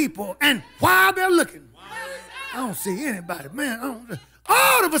throng of people. And while they're looking, I don't see anybody, man.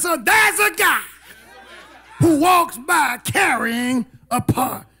 All of a sudden, there's a guy who walks by carrying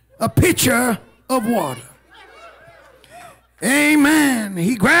a pitcher of water. Amen.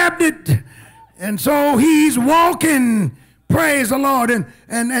 He grabbed it, and so he's walking. Praise the Lord. And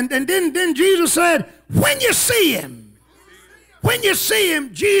then Jesus said, when you see him,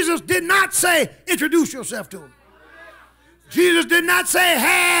 Jesus did not say, introduce yourself to him. Jesus did not say,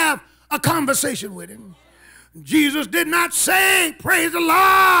 have a conversation with him. Jesus did not say, praise the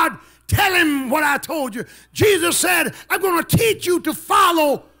Lord, tell him what I told you. Jesus said, I'm going to teach you to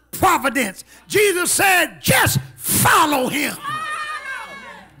follow providence. Jesus said, just follow him.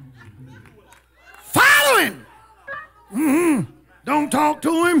 Follow him. Don't talk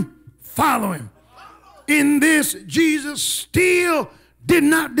to him. Follow him. In this, Jesus still did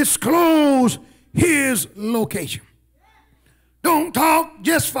not disclose his location. Don't talk,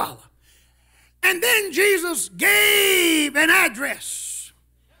 just follow. And then Jesus gave an address.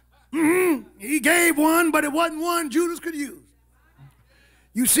 He gave one, but it wasn't one Judas could use.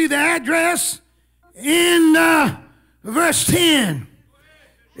 You see the address in verse 10.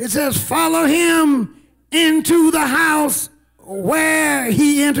 It says, follow him into the house where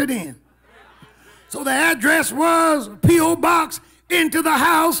he entered in. So the address was P.O. Box into the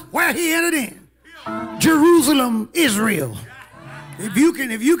house where he entered in. Jerusalem, Israel. If you can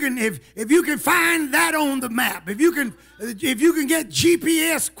find that on the map, if you can get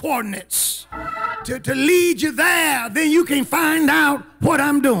GPS coordinates to lead you there, then you can find out what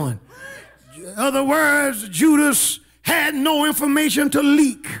I'm doing. In other words, Judas had no information to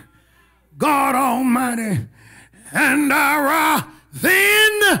leak. God Almighty. And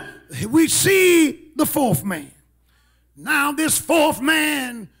then we see the fourth man. Now this fourth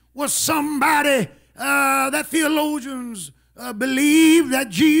man was somebody that theologians believe that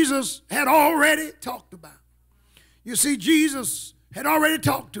Jesus had already talked about. You see, Jesus had already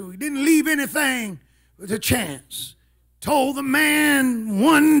talked to. He didn't leave anything to chance. Told the man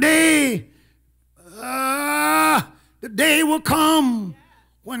one day, the day will come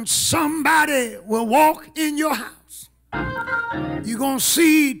when somebody will walk in your house. You're going to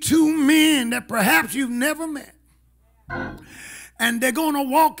see two men that perhaps you've never met. And they're going to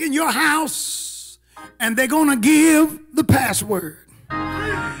walk in your house and they're going to give the password.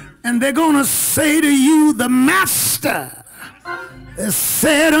 And they're going to say to you, the master has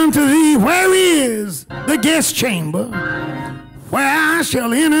said unto thee, where is the guest chamber where I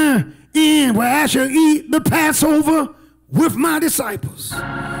shall enter in, where I shall eat the Passover with my disciples?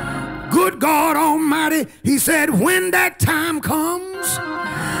 Good God Almighty, he said, when that time comes,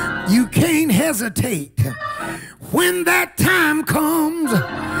 you can't hesitate. When that time comes,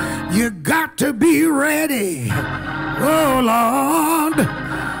 you got to be ready. Oh, Lord.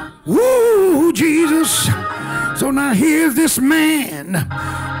 Woo, Jesus. So now here's this man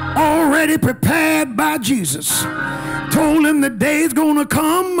already prepared by Jesus. Told him the day's going to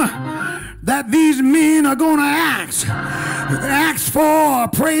come that these men are going to ask for,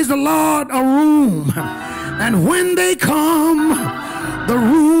 praise the Lord, a room. And when they come, the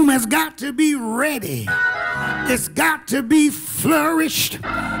room has got to be ready. It's got to be flourished.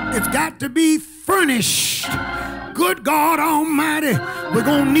 It's got to be furnished. Good God Almighty, we're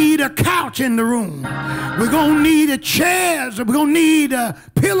going to need a couch in the room. We're going to need chairs. We're going to need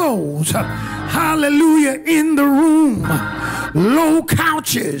pillows. Hallelujah, in the room. Low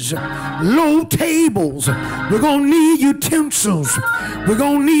couches, low tables. We're going to need utensils. We're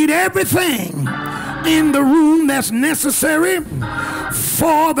going to need everything in the room that's necessary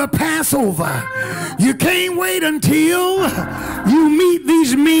for the Passover. You can't wait until you meet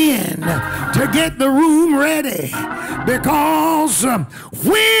these men to get the room ready, because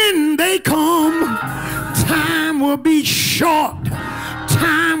when they come, time will be short.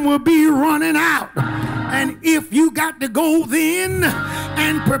 Time will be running out. And if you got to go then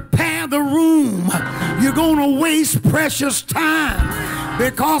and prepare the room, you're going to waste precious time,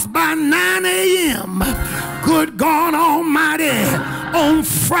 because by 9 a.m., good God Almighty, on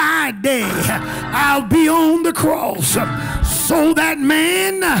Friday, I'll be on the cross. So that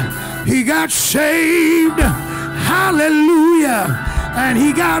man, he got saved. Hallelujah. And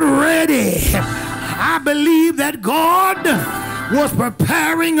he got ready. I believe that God was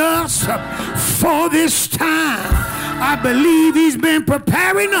preparing us for this time. I believe he's been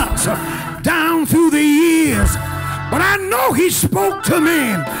preparing us down through the years. But I know he spoke to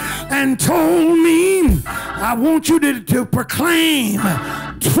me and told me, I want you to proclaim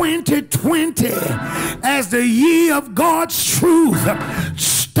 2020 as the year of God's truth.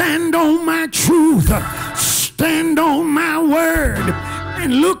 Stand on my truth. Stand on my word.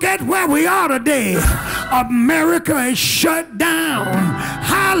 And look at where we are today. America is shut down.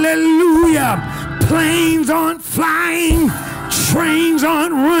 Hallelujah. Planes aren't flying. Trains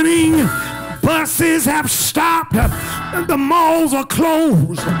aren't running. Buses have stopped. The malls are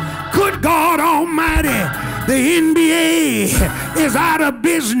closed. Good God Almighty. The NBA is out of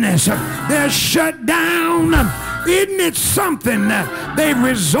business. They're shut down. Isn't it something? They've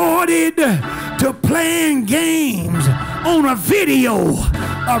resorted to playing games on a video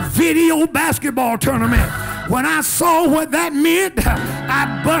basketball tournament. When I saw what that meant,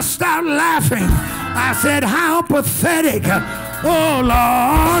 I bust out laughing. I said, how pathetic. Oh,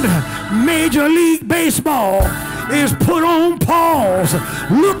 Lord, Major League Baseball is put on pause.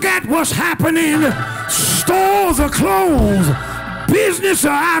 Look at what's happening. Stores are closed. Business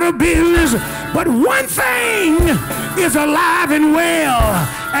are out of business. But one thing is alive and well,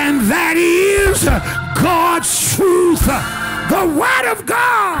 and that is God's truth. The Word of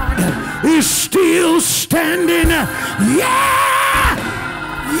God is still standing. Yeah!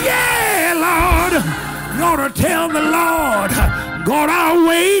 Yeah, Lord. You ought to tell the Lord, God, I'll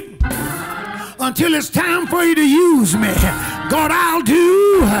wait until it's time for you to use me. God, I'll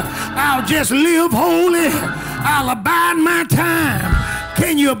just live holy. I'll abide my time.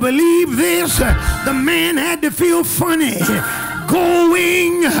 Can you believe this? The man had to feel funny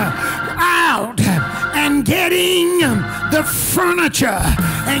going out and getting the furniture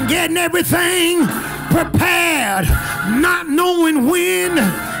and getting everything prepared, not knowing when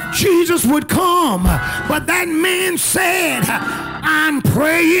Jesus would come. But that man said, I'm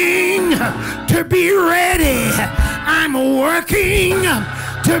praying to be ready. I'm working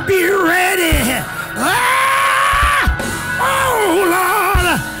to be ready. Oh, Lord,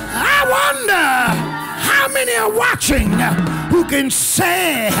 I wonder how many are watching who can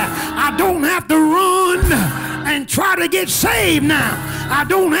say, I don't have to run and try to get saved now. I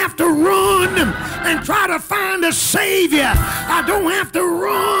don't have to run and try to find a Savior. I don't have to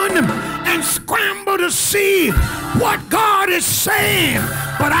run and scramble to see what God is saying.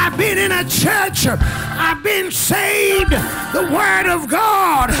 But I've been in a church. I've been saved. The Word of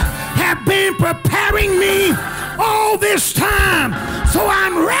God have been preparing me all this time. So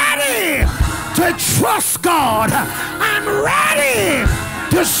I'm ready to trust God. I'm ready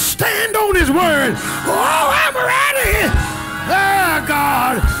to stand on His Word. Oh, I'm ready. Oh,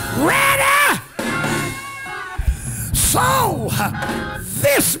 God, ready. So,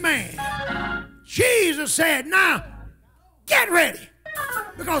 this man, Jesus said, now, get ready,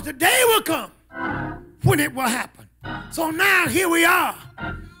 because the day will come when it will happen. So now, here we are.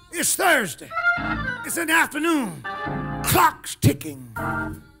 It's Thursday. It's in the afternoon. Clock's ticking.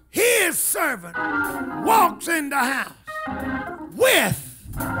 His servant walks in the house with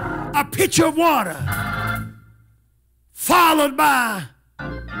a pitcher of water, followed by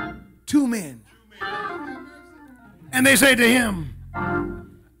two men. And they say to him,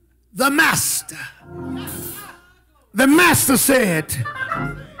 the master said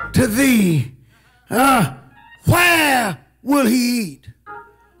to thee, where will he eat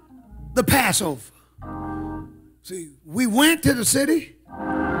the Passover? See, we went to the city.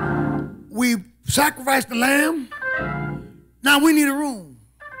 We sacrificed the lamb. Now we need a room.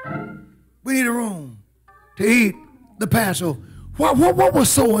 We need a room to eat the Passover. What was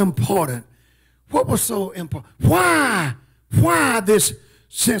so important? What was so important? Why this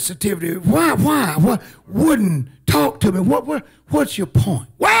sensitivity? Why? What wouldn't talk to me? What's your point?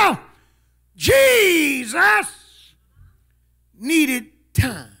 Well, Jesus needed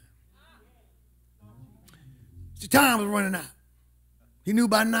time. The time was running out. He knew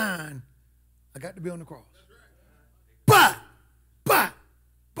by 9, I got to be on the cross. But,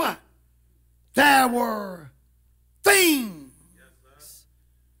 there were things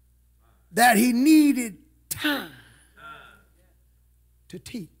that he needed time to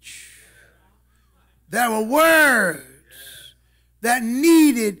teach. There were words that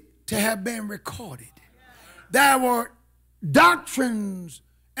needed to have been recorded. There were doctrines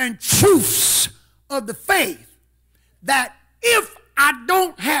and truths of the faith that if I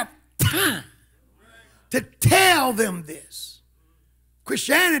don't have time to tell them this,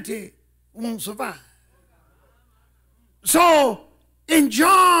 Christianity won't survive. So in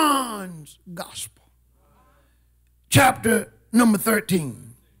John's Gospel, chapter number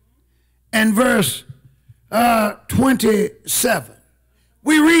 13 and verse 27,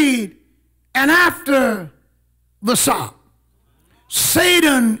 we read, and after the sop,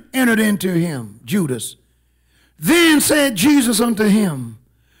 Satan entered into him, Judas. Then said Jesus unto him,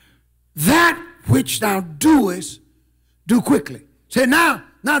 that which thou doest, do quickly. Said, now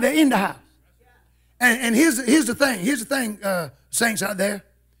they're in the house. And here's the thing, saints out there.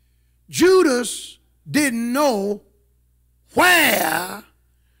 Judas didn't know where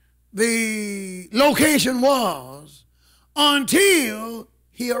the location was until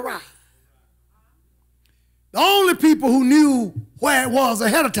he arrived. The only people who knew where it was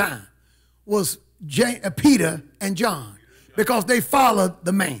ahead of time was Peter and John, because they followed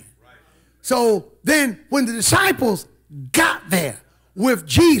the man. So then when the disciples got there with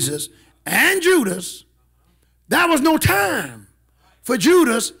Jesus and Judas, there was no time for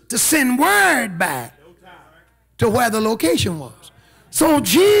Judas to send word back to where the location was. So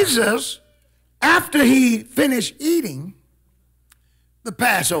Jesus, after he finished eating the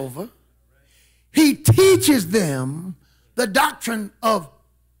Passover, he teaches them the doctrine of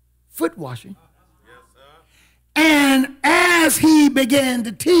foot washing. And as he began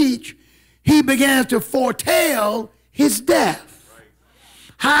to teach, he began to foretell his death,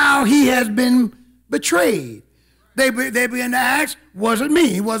 how he has been betrayed. They began to ask, was it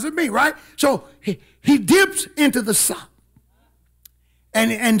me? Was it me, right? So he dips into the sop.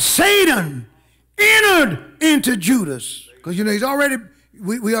 And Satan entered into Judas. Because, you know, he's already,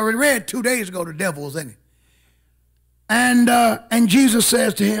 we already read 2 days ago the devil's in it. And Jesus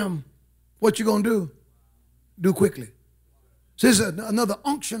says to him, what you going to do? Do quickly. So this is another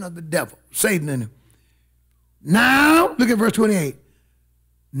unction of the devil, Satan in him. Now, look at verse 28.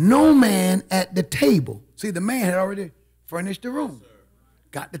 No man at the table. See, the man had already furnished the room.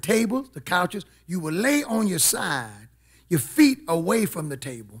 Got the tables, the couches. You will lay on your side, your feet away from the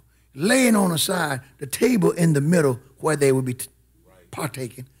table, laying on the side, the table in the middle where they would be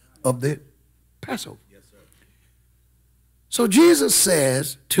partaking of the Passover. Yes, sir. So Jesus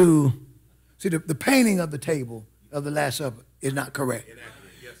says to, see, the painting of the table of the Last Supper is not correct.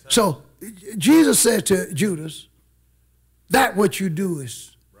 Yes, so Jesus said to Judas, that what you do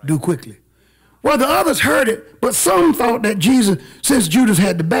is do quickly. Well, the others heard it, but some thought that Jesus, since Judas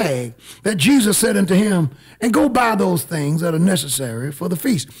had the bag, that Jesus said unto him, and go buy those things that are necessary for the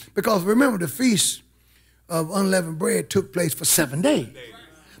feast. Because remember, the feast of unleavened bread took place for 7 days.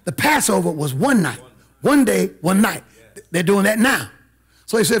 The Passover was one night, 1 day, 1 night. They're doing that now.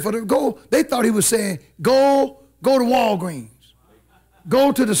 So he said, they thought he was saying, go to Walgreens,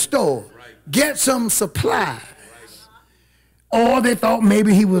 go to the store, get some supplies. Or they thought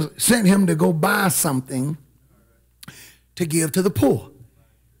maybe he was sent him to go buy something to give to the poor.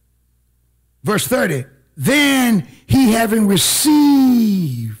 Verse 30, then having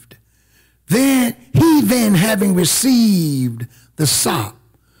received the sop,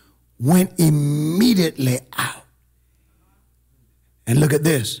 went immediately out. And look at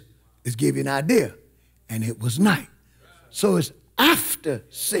this. Let's give you an idea. And it was night. So it's after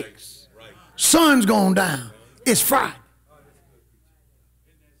 6. Sun's gone down. It's Friday.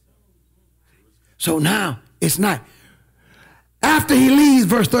 So now it's night. After he leaves,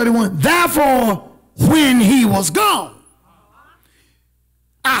 verse 31, therefore, when he was gone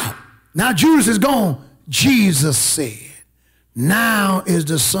out. Now Judas is gone. Jesus said, now is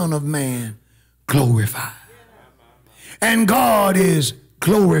the Son of Man glorified. And God is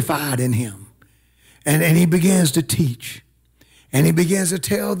glorified in him. And he begins to teach. And he begins to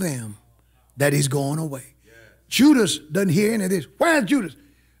tell them that he's going away. Judas doesn't hear any of this. Where's Judas?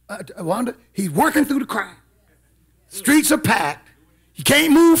 Wanda, he's working through the crowd. Streets are packed. He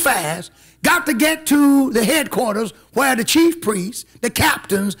can't move fast. Got to get to the headquarters where the chief priests, the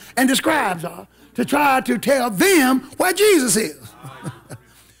captains, and the scribes are to try to tell them where Jesus is.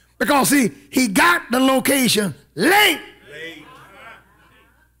 Because, see, he got the location late.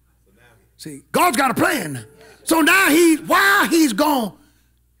 See, God's got a plan now. So now while he's gone,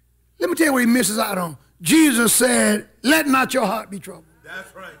 let me tell you what he misses out on. Jesus said, let not your heart be troubled.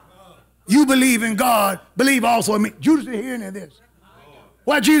 That's right. You believe in God, believe also in me. Judas didn't hear any of this.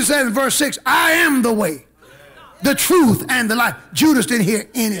 What Jesus said in verse 6, I am the way, the truth, and the life. Judas didn't hear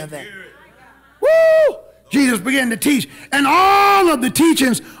any of that. Woo! Jesus began to teach. And all of the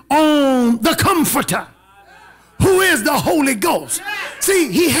teachings on the Comforter, who is the Holy Ghost. See,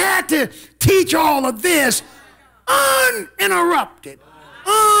 he had to teach all of this uninterrupted,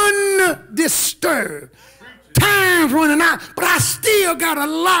 undisturbed. Time's running out, but I still got a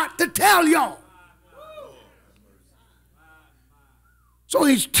lot to tell y'all. So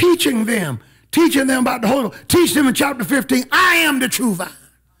he's teaching them about the Holy Ghost. Teach them in chapter 15, I am the true vine.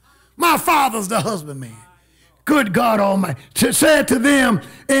 My Father's the husbandman. Good God Almighty. Said to them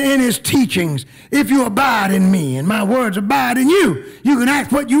in his teachings, if you abide in me and my words abide in you, you can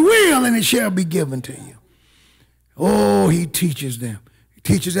ask what you will and it shall be given to you. Oh, he teaches them.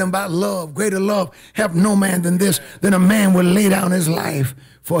 Teaches them about love. Greater love have no man than this, than a man will lay down his life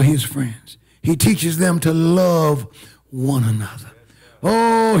for his friends. He teaches them to love one another.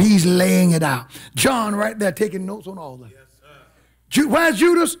 Oh, he's laying it out. John right there taking notes on all of it. Where's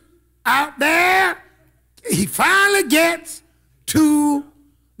Judas? Out there. He finally gets to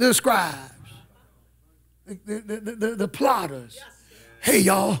the scribes, the plotters. Hey,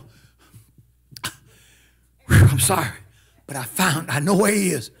 y'all, sorry, but I know where he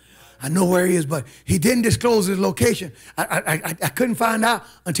is. I know where he is, but he didn't disclose his location. I couldn't find out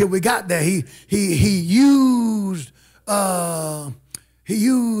until we got there. He used the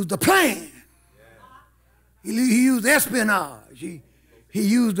plan. He used espionage. He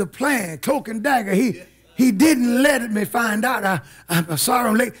used the plan, cloak and dagger. He didn't let me find out. I'm sorry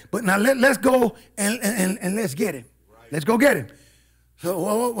I'm late, but now let's go and let's get him. Let's go get him.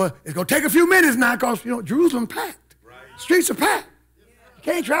 So it's gonna take a few minutes now, because Jerusalem packed. Streets are packed. You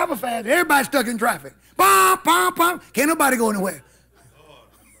can't travel fast. Everybody's stuck in traffic. Bum, bum, bum. Can't nobody go anywhere.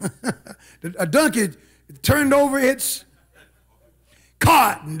 A donkey turned over its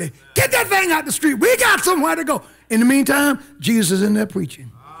cart and they, get that thing out the street. We got somewhere to go. In the meantime, Jesus is in there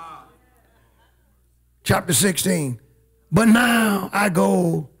preaching. Chapter 16. But now I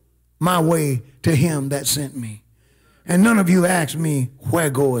go my way to him that sent me. And none of you ask me, where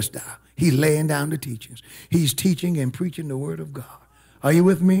goest thou? He's laying down the teachings. He's teaching and preaching the word of God. Are you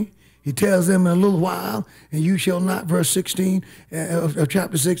with me? He tells them in a little while, and you shall not, verse 16 of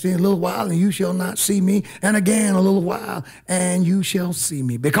chapter 16, a little while, and you shall not see me. And again, a little while, and you shall see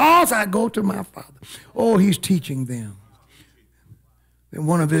me, because I go to my Father. Oh, he's teaching them.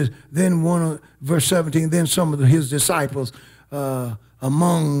 Then verse 17, then some of his disciples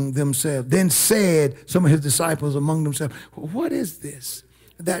among themselves, then said some of his disciples among themselves, what is this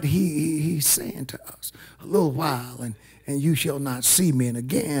that he's saying to us? A little while, and you shall not see me. And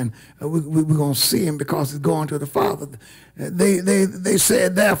again, we're going to see him, because he's going to the Father. They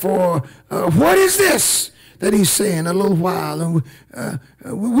said, therefore, what is this that he's saying? A little while, and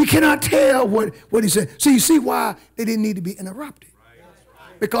we cannot tell what he said. So you see why they didn't need to be interrupted.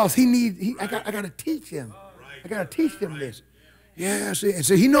 Because I got to teach him. I got to teach them this. Yeah, see, and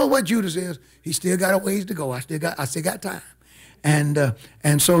so he knows what Judas is. He still got a ways to go. I still got time.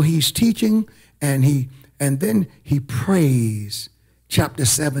 And so he's teaching, and then he prays. Chapter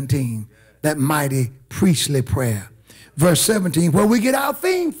 17, that mighty priestly prayer. Verse 17, where we get our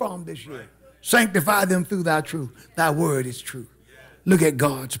theme from this year. Sanctify them through thy truth. Thy word is true. Look at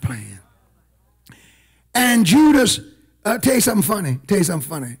God's plan. And Judas, tell you something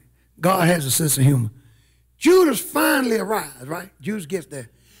funny. God has a sense of humor. Judas finally arrives, right? Judas gets there.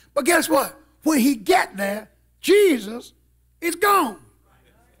 But guess what? When he gets there, Jesus is gone.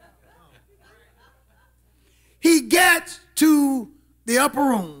 He gets to the upper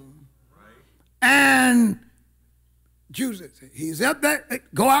room, and Judas, he's up there,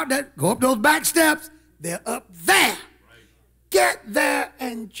 go out there, go up those back steps, they're up there. Get there,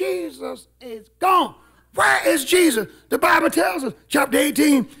 and Jesus is gone. Where is Jesus? The Bible tells us, chapter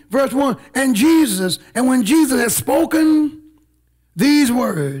 18, verse 1, and when Jesus had spoken these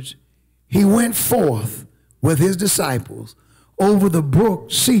words, he went forth with his disciples over the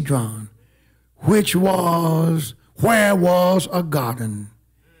brook Cedron, where was a garden,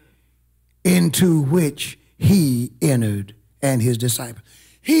 into which he entered, and his disciples.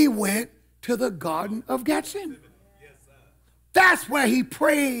 He went to the Garden of Gethsemane. That's where he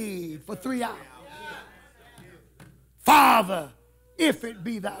prayed for 3 hours. Father, if it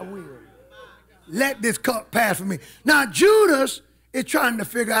be thy will, let this cup pass from me. Now, Judas is trying to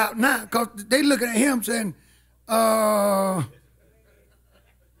figure out now, because they looking at him saying, where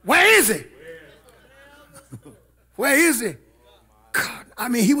is he? Where is he? God, I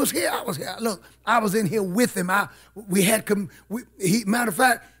mean, he was here. I was here. Look, I was in here with him. Matter of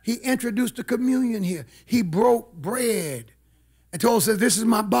fact, he introduced the communion here. He broke bread and told us, this is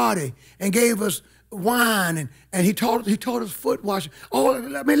my body, and gave us wine, and he taught us foot washing. Oh,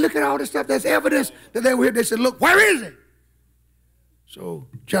 I mean, look at all this stuff. That's evidence that they were here. They said, look, where is it? So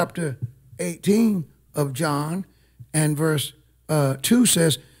chapter 18 of John and verse 2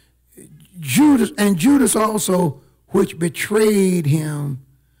 says, Judas also, which betrayed him,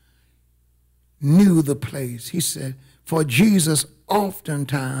 knew the place. He said, for Jesus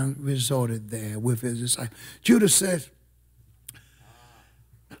oftentimes resorted there with his disciples. Judas says,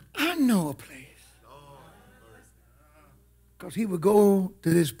 I know a place. Because he would go to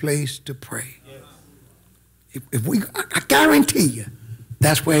this place to pray. I guarantee you,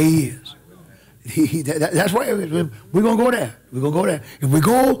 that's where he is. That's where we're going to go there. We're going to go there. If we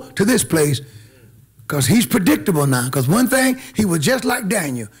go to this place, because he's predictable now. Because one thing, he was just like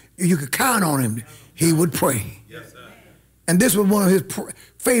Daniel. You could count on him. He would pray. Yes, and this was one of his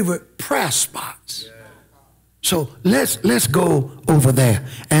favorite prayer spots. Yeah. So let's go over there.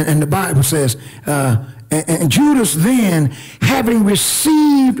 And the Bible says, and Judas then, having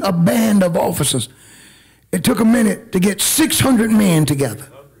received a band of officers, it took a minute to get 600 men together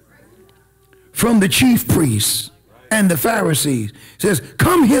from the chief priests and the Pharisees. He says,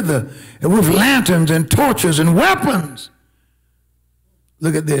 come hither with lanterns and torches and weapons.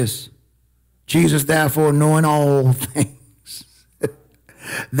 Look at this. Jesus, therefore, knowing all things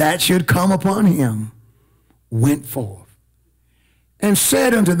that should come upon him, went forth and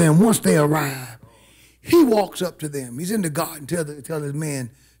said unto them, once they arrived, he walks up to them. He's in the garden, tell his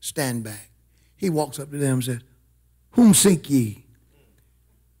men, stand back. He walks up to them and says, whom seek ye?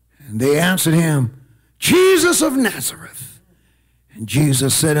 And they answered him, Jesus of Nazareth. And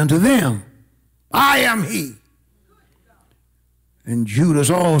Jesus said unto them, I am he. And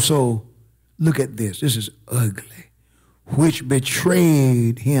Judas also, look at this, this is ugly, which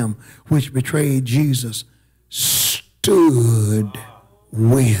betrayed him, which betrayed Jesus, stood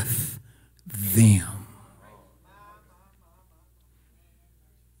with them.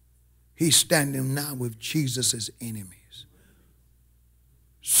 He's standing now with Jesus' enemies.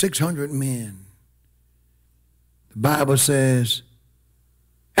 600 men. The Bible says,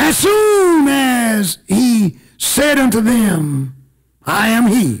 as soon as he said unto them, I am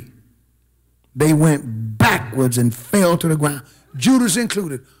he, they went backwards and fell to the ground. Judas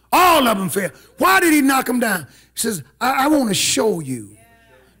included. All of them fell. Why did he knock them down? He says, I want to show you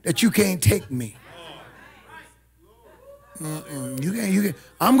that you can't take me. You can't.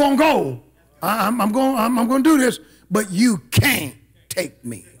 I'm gonna go. I'm gonna do this, but you can't take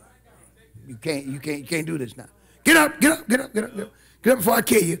me. You can't do this now. Get up before I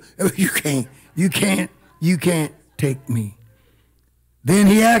kill you. You can't take me. Then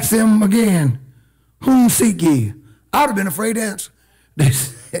he asked them again, whom seek ye? I would have been afraid to answer.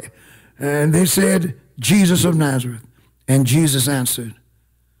 And they said, Jesus of Nazareth. And Jesus answered,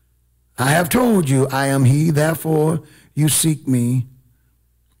 I have told you, I am he, therefore you seek me.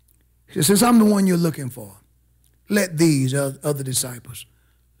 He says, I'm the one you're looking for. Let these other disciples,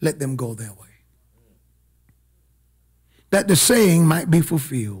 let them go their way. That the saying might be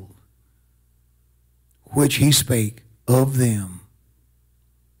fulfilled, which he spake of them,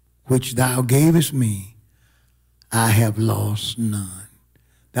 which thou gavest me, I have lost none.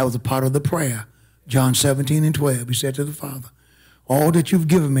 That was a part of the prayer. John 17 and 12, he said to the Father, all that you've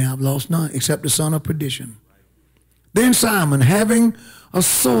given me, I've lost none, except the son of perdition. Then Simon, having a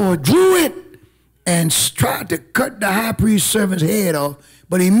sword, drew it and tried to cut the high priest's servant's head off,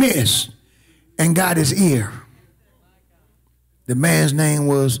 but he missed and got his ear. The man's name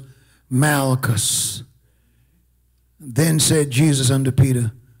was Malchus. Then said Jesus unto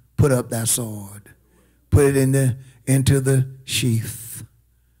Peter, put up thy sword. Put it into the sheath.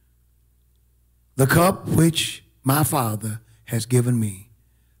 The cup which my Father has given me,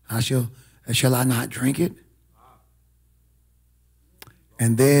 shall I not drink it?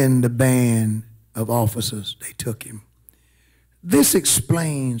 And then the band of officers, they took him. This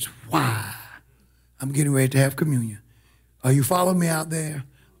explains why I'm getting ready to have communion. Are you following me out there?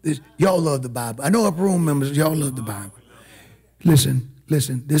 Y'all love the Bible. I know upper room members, y'all love the Bible. Listen.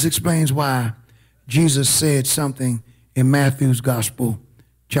 This explains why Jesus said something in Matthew's Gospel,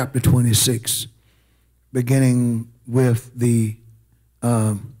 chapter 26, beginning with the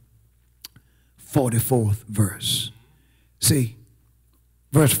 44th verse. See,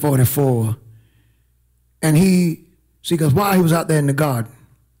 verse 44. And because while he was out there in the garden,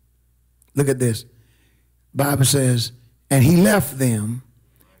 look at this. Bible says, and he left them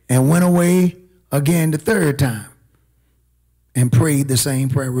and went away again the third time and prayed the same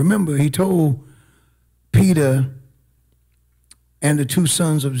prayer. Remember, he told Peter and the two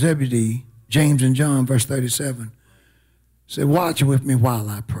sons of Zebedee, James and John, verse 37, said, watch with me while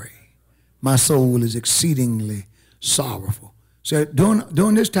I pray. My soul is exceedingly sorrowful. So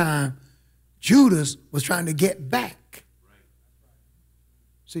during this time, Judas was trying to get back.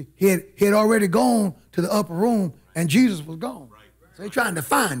 See, he had already gone to the upper room and Jesus was gone. So he's trying to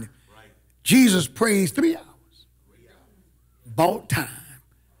find him. Jesus prays 3 hours. Bought time.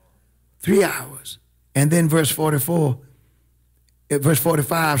 3 hours. And then verse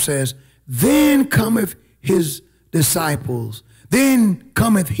 45 says, then cometh his disciples. Then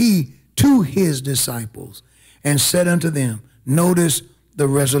cometh he to his disciples and said unto them, notice the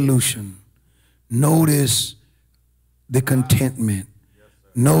resolution. Notice the contentment.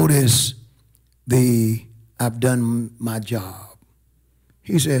 Notice I've done my job.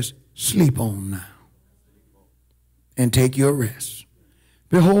 He says, sleep on now and take your rest.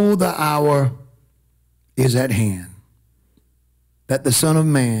 Behold, the hour is at hand that the Son of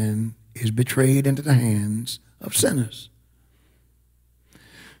Man is betrayed into the hands of sinners.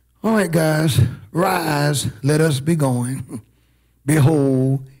 All right, guys, rise, let us be going.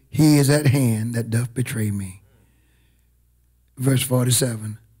 Behold, he is at hand that doth betray me. Verse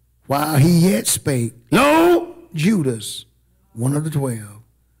 47, while he yet spake, lo, Judas, one of the 12,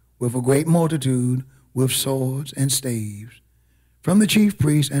 with a great multitude, with swords and staves, from the chief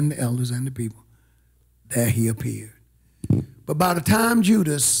priests and the elders and the people. There he appeared. But by the time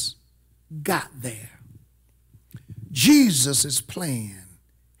Judas got there, Jesus' plan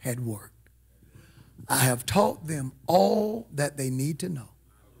had worked. I have taught them all that they need to know.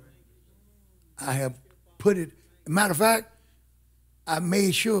 I have put it, matter of fact, I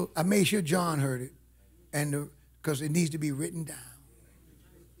made sure John heard it, and because it needs to be written down.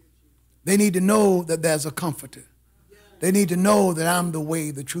 They need to know that there's a comforter. They need to know that I'm the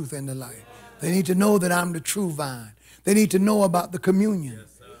way, the truth, and the life. They need to know that I'm the true vine. They need to know about the communion.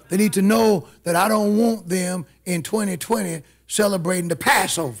 They need to know that I don't want them in 2020 celebrating the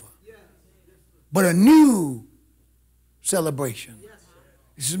Passover, but a new celebration.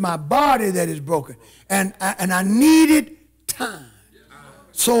 This is my body that is broken. And I needed time.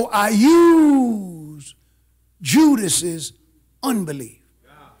 So I used Judas's unbelief.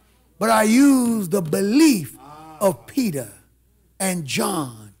 But I used the belief of Peter and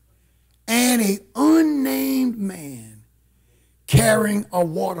John and an unnamed man carrying a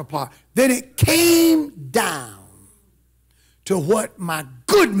water pot. Then it came down to what my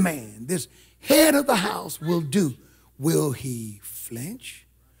good man, this head of the house, will do. Will he flinch?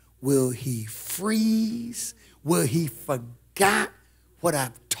 Will he freeze? Will he forget what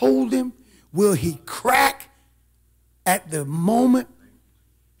I've told him? Will he crack at the moment?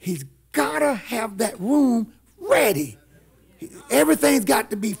 He's got to have that room ready. Everything's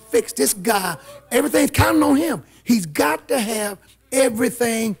got to be fixed. This guy, everything's counting on him. He's got to have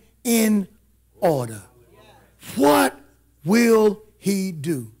everything in order. What will he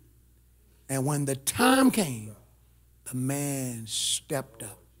do? And when the time came, the man stepped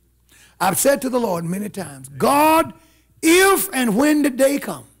up. I've said to the Lord many times, God, if and when the day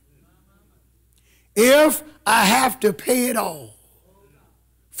comes, if I have to pay it all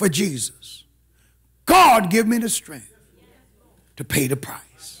for Jesus, God, give me the strength to pay the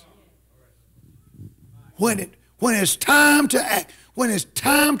price. When it's time to act, when it's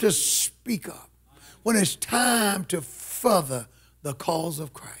time to speak up, when it's time to further the cause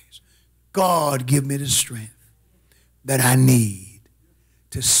of Christ, God, give me the strength that I need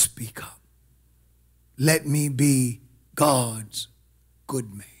to speak up. Let me be God's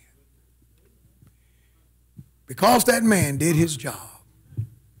good man. Because that man did his job,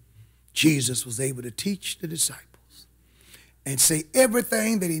 Jesus was able to teach the disciples and say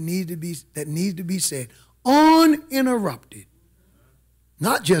everything that needs to be said, uninterrupted,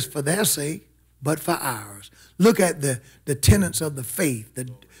 not just for their sake, but for ours. Look at the tenets of the faith,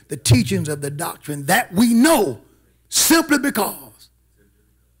 the teachings of the doctrine that we know simply because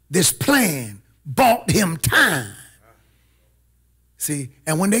this plan bought him time. See,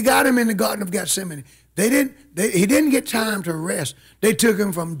 and when they got him in the Garden of Gethsemane, he didn't get time to rest. They took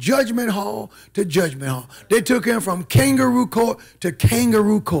him from judgment hall to judgment hall. They took him from kangaroo court to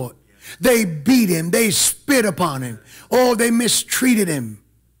kangaroo court. They beat him. They spit upon him. Oh, they mistreated him.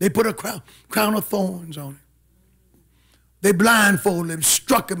 They put a crown of thorns on him. They blindfolded him,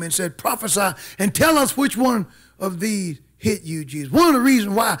 struck him, and said, prophesy and tell us which one of these hit you, Jesus. One of the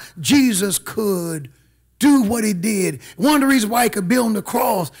reasons why Jesus could do what he did, one of the reasons why he could be on the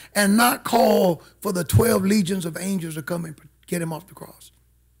cross and not call for the 12 legions of angels to come and get him off the cross,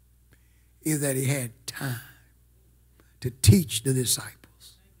 is that he had time to teach the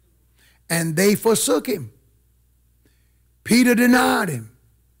disciples. And they forsook him. Peter denied him.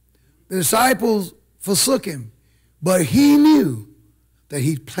 The disciples forsook him. But he knew that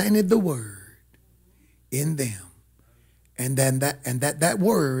he planted the word in them, and then that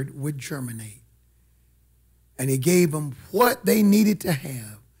word would germinate. And he gave them what they needed to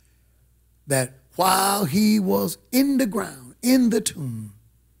have, that while he was in the ground, in the tomb,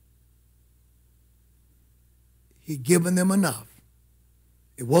 he'd given them enough.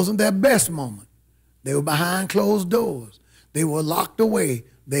 It wasn't their best moment. They were behind closed doors. They were locked away.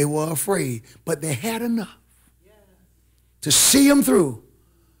 They were afraid. But they had enough to see him through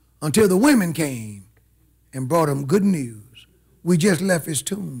until the women came and brought him good news. We just left his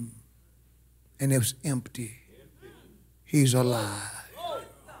tomb, and it was empty. He's alive.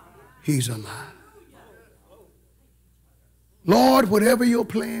 He's alive. Lord, whatever your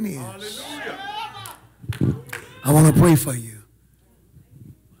plan is, I want to pray for you.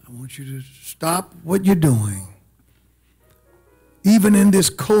 I want you to stop what you're doing. Even in this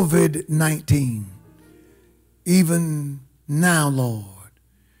COVID-19, even now, Lord,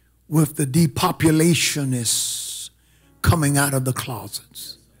 with the depopulationists coming out of the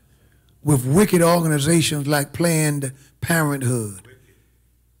closets, with wicked organizations like Planned Parenthood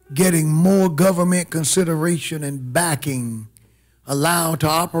getting more government consideration and backing, allowed to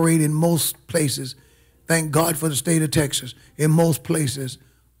operate in most places. Thank God for the state of Texas. In most places,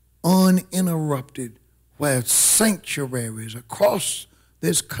 uninterrupted, where sanctuaries across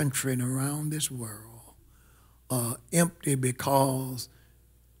this country and around this world are empty because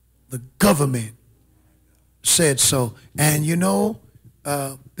the government said so. And you know,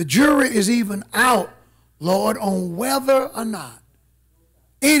 the jury is even out, Lord, on whether or not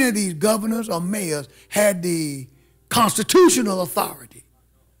any of these governors or mayors had the constitutional authority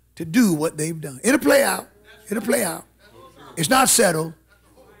to do what they've done. It'll play out. It'll play out. It's not settled.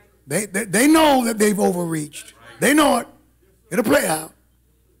 They know that they've overreached. They know it. It'll play out.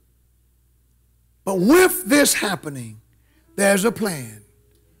 But with this happening, there's a plan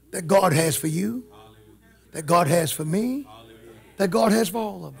that God has for you, that God has for me, that God has for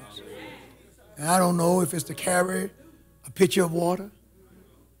all of us. And I don't know if it's to carry a pitcher of water,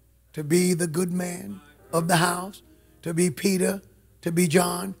 to be the good man of the house, to be Peter, to be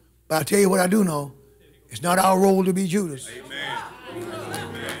John. But I'll tell you what I do know. It's not our role to be Judas.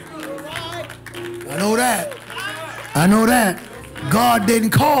 I know that. I know that. God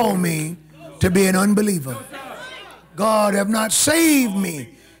didn't call me to be an unbeliever. God have not saved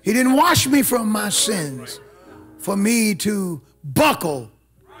me. He didn't wash me from my sins for me to buckle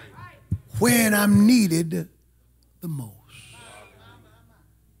when I'm needed the most.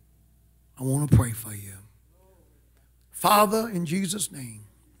 I want to pray for you. Father, in Jesus' name,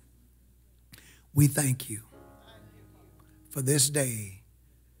 we thank you for this day.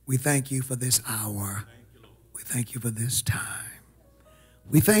 We thank you for this hour. We thank you for this time.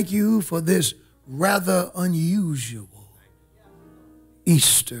 We thank you for this rather unusual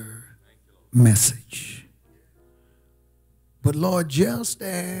Easter message. But Lord, just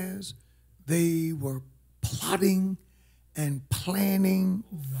as they were plotting and planning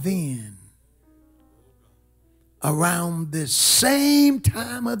then, around this same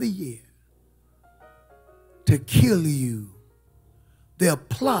time of the year, to kill you, they're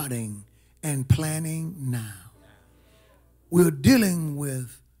plotting and planning now. We're dealing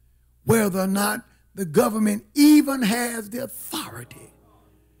with whether or not the government even has the authority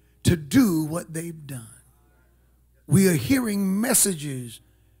to do what they've done. We are hearing messages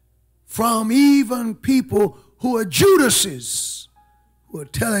from even people who are Judases, who are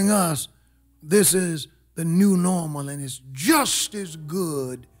telling us this is the new normal and it's just as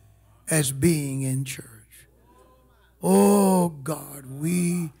good as being in church. Oh God,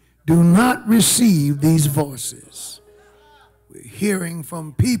 we do not receive these voices. We're hearing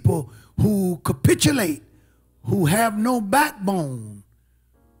from people who capitulate, who have no backbone,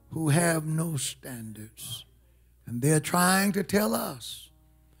 who have no standards. And they're trying to tell us.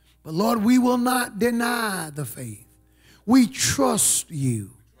 But Lord, we will not deny the faith. We trust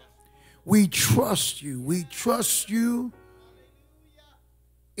you. We trust you. We trust you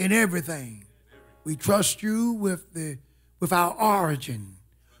in everything. We trust you with our origin.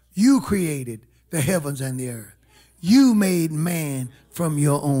 You created the heavens and the earth. You made man from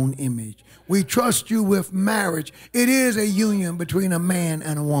your own image. We trust you with marriage. It is a union between a man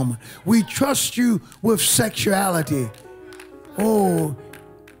and a woman. We trust you with sexuality. Oh,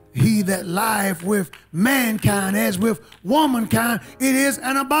 he that lieth with mankind as with womankind, it is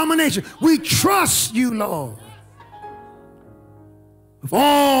an abomination. We trust you, Lord, with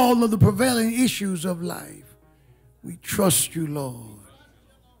all of the prevailing issues of life. We trust you, Lord.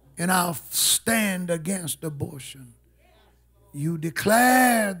 In our stand against abortion, you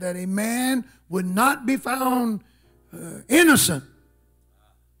declared that a man would not be found innocent,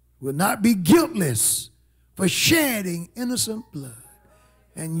 would not be guiltless for shedding innocent blood.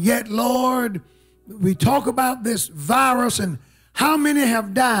 And yet, Lord, we talk about this virus and how many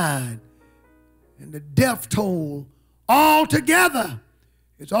have died, and the death toll altogether,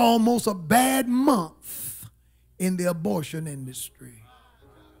 it's almost a bad month in the abortion industry.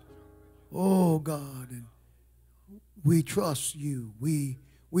 Oh, God, and we trust you. We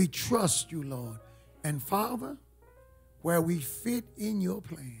trust you, Lord. And, Father, where we fit in your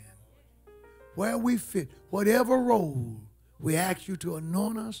plan, where we fit, whatever role, we ask you to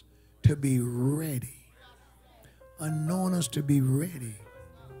anoint us to be ready. Anoint us to be ready.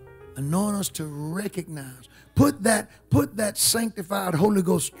 Anoint us to recognize. Put that sanctified Holy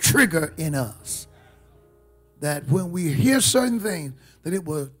Ghost trigger in us, that when we hear certain things, that it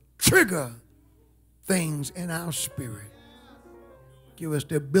will trigger things in our spirit. Give us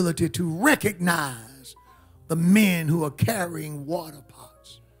the ability to recognize the men who are carrying water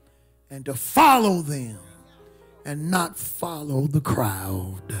pots and to follow them and not follow the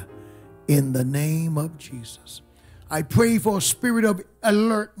crowd. In the name of Jesus. I pray for a spirit of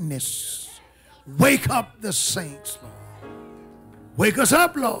alertness. Wake up the saints, Lord. Wake us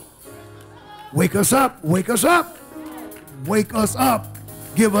up, Lord. Wake us up. Wake us up. Wake us up.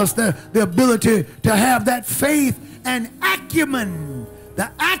 Give us the ability to have that faith and acumen,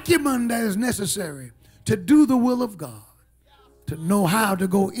 the acumen that is necessary to do the will of God, to know how to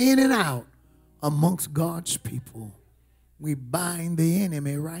go in and out amongst God's people. We bind the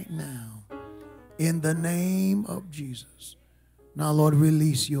enemy right now in the name of Jesus. Now, Lord,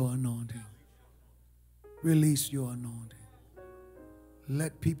 release your anointing. Release your anointing.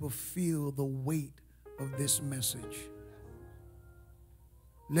 Let people feel the weight of this message.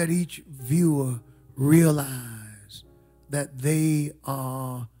 Let each viewer realize that they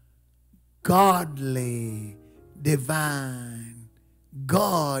are godly, divine,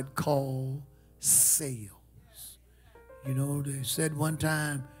 God-called sales. You know, they said one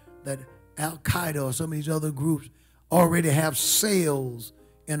time that Al-Qaeda or some of these other groups already have sales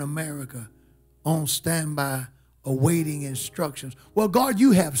in America on standby awaiting instructions. Well, God,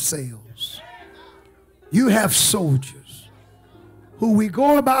 you have sales. You have soldiers who we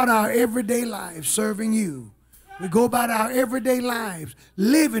go about our everyday lives serving you. We go about our everyday lives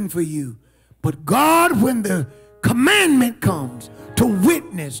living for you. But God, when the commandment comes to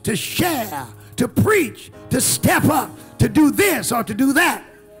witness, to share, to preach, to step up, to do this or to do that,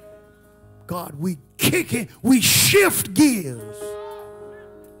 God, we kick it, we shift gears.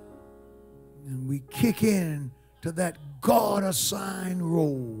 And we kick in to that God-assigned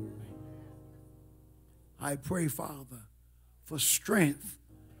role. I pray, Father, for strength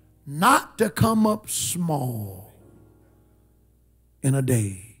not to come up small in a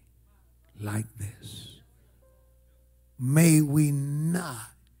day like this. May we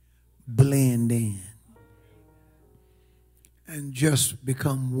not blend in and just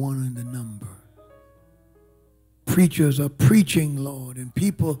become one in the number. Preachers are preaching, Lord, and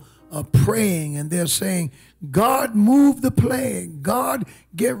people are praying, and they're saying, God, move the plague. God,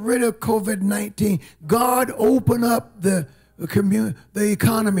 get rid of COVID-19. God, open up the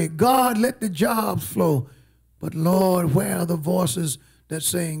economy. God, let the jobs flow. But Lord, where are the voices that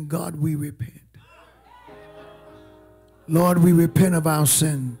saying, God, we repent. Lord, we repent of our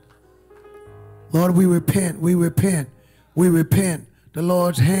sin. Lord, we repent, we repent, we repent. The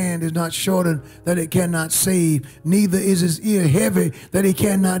Lord's hand is not shortened that it cannot save, neither is his ear heavy that he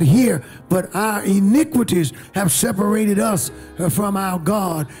cannot hear. But our iniquities have separated us from our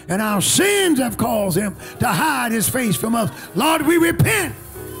God, and our sins have caused him to hide his face from us. Lord, we repent.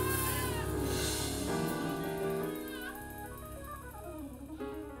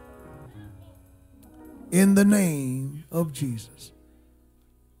 In the name of Jesus.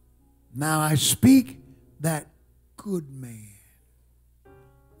 Now I speak that Goodman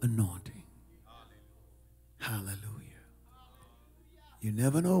anointing. Hallelujah. You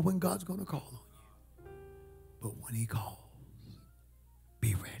never know when God's going to call on you. But when he calls,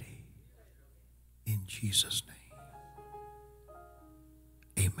 be ready. In Jesus' name.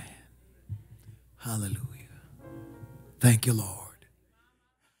 Amen. Hallelujah. Thank you, Lord.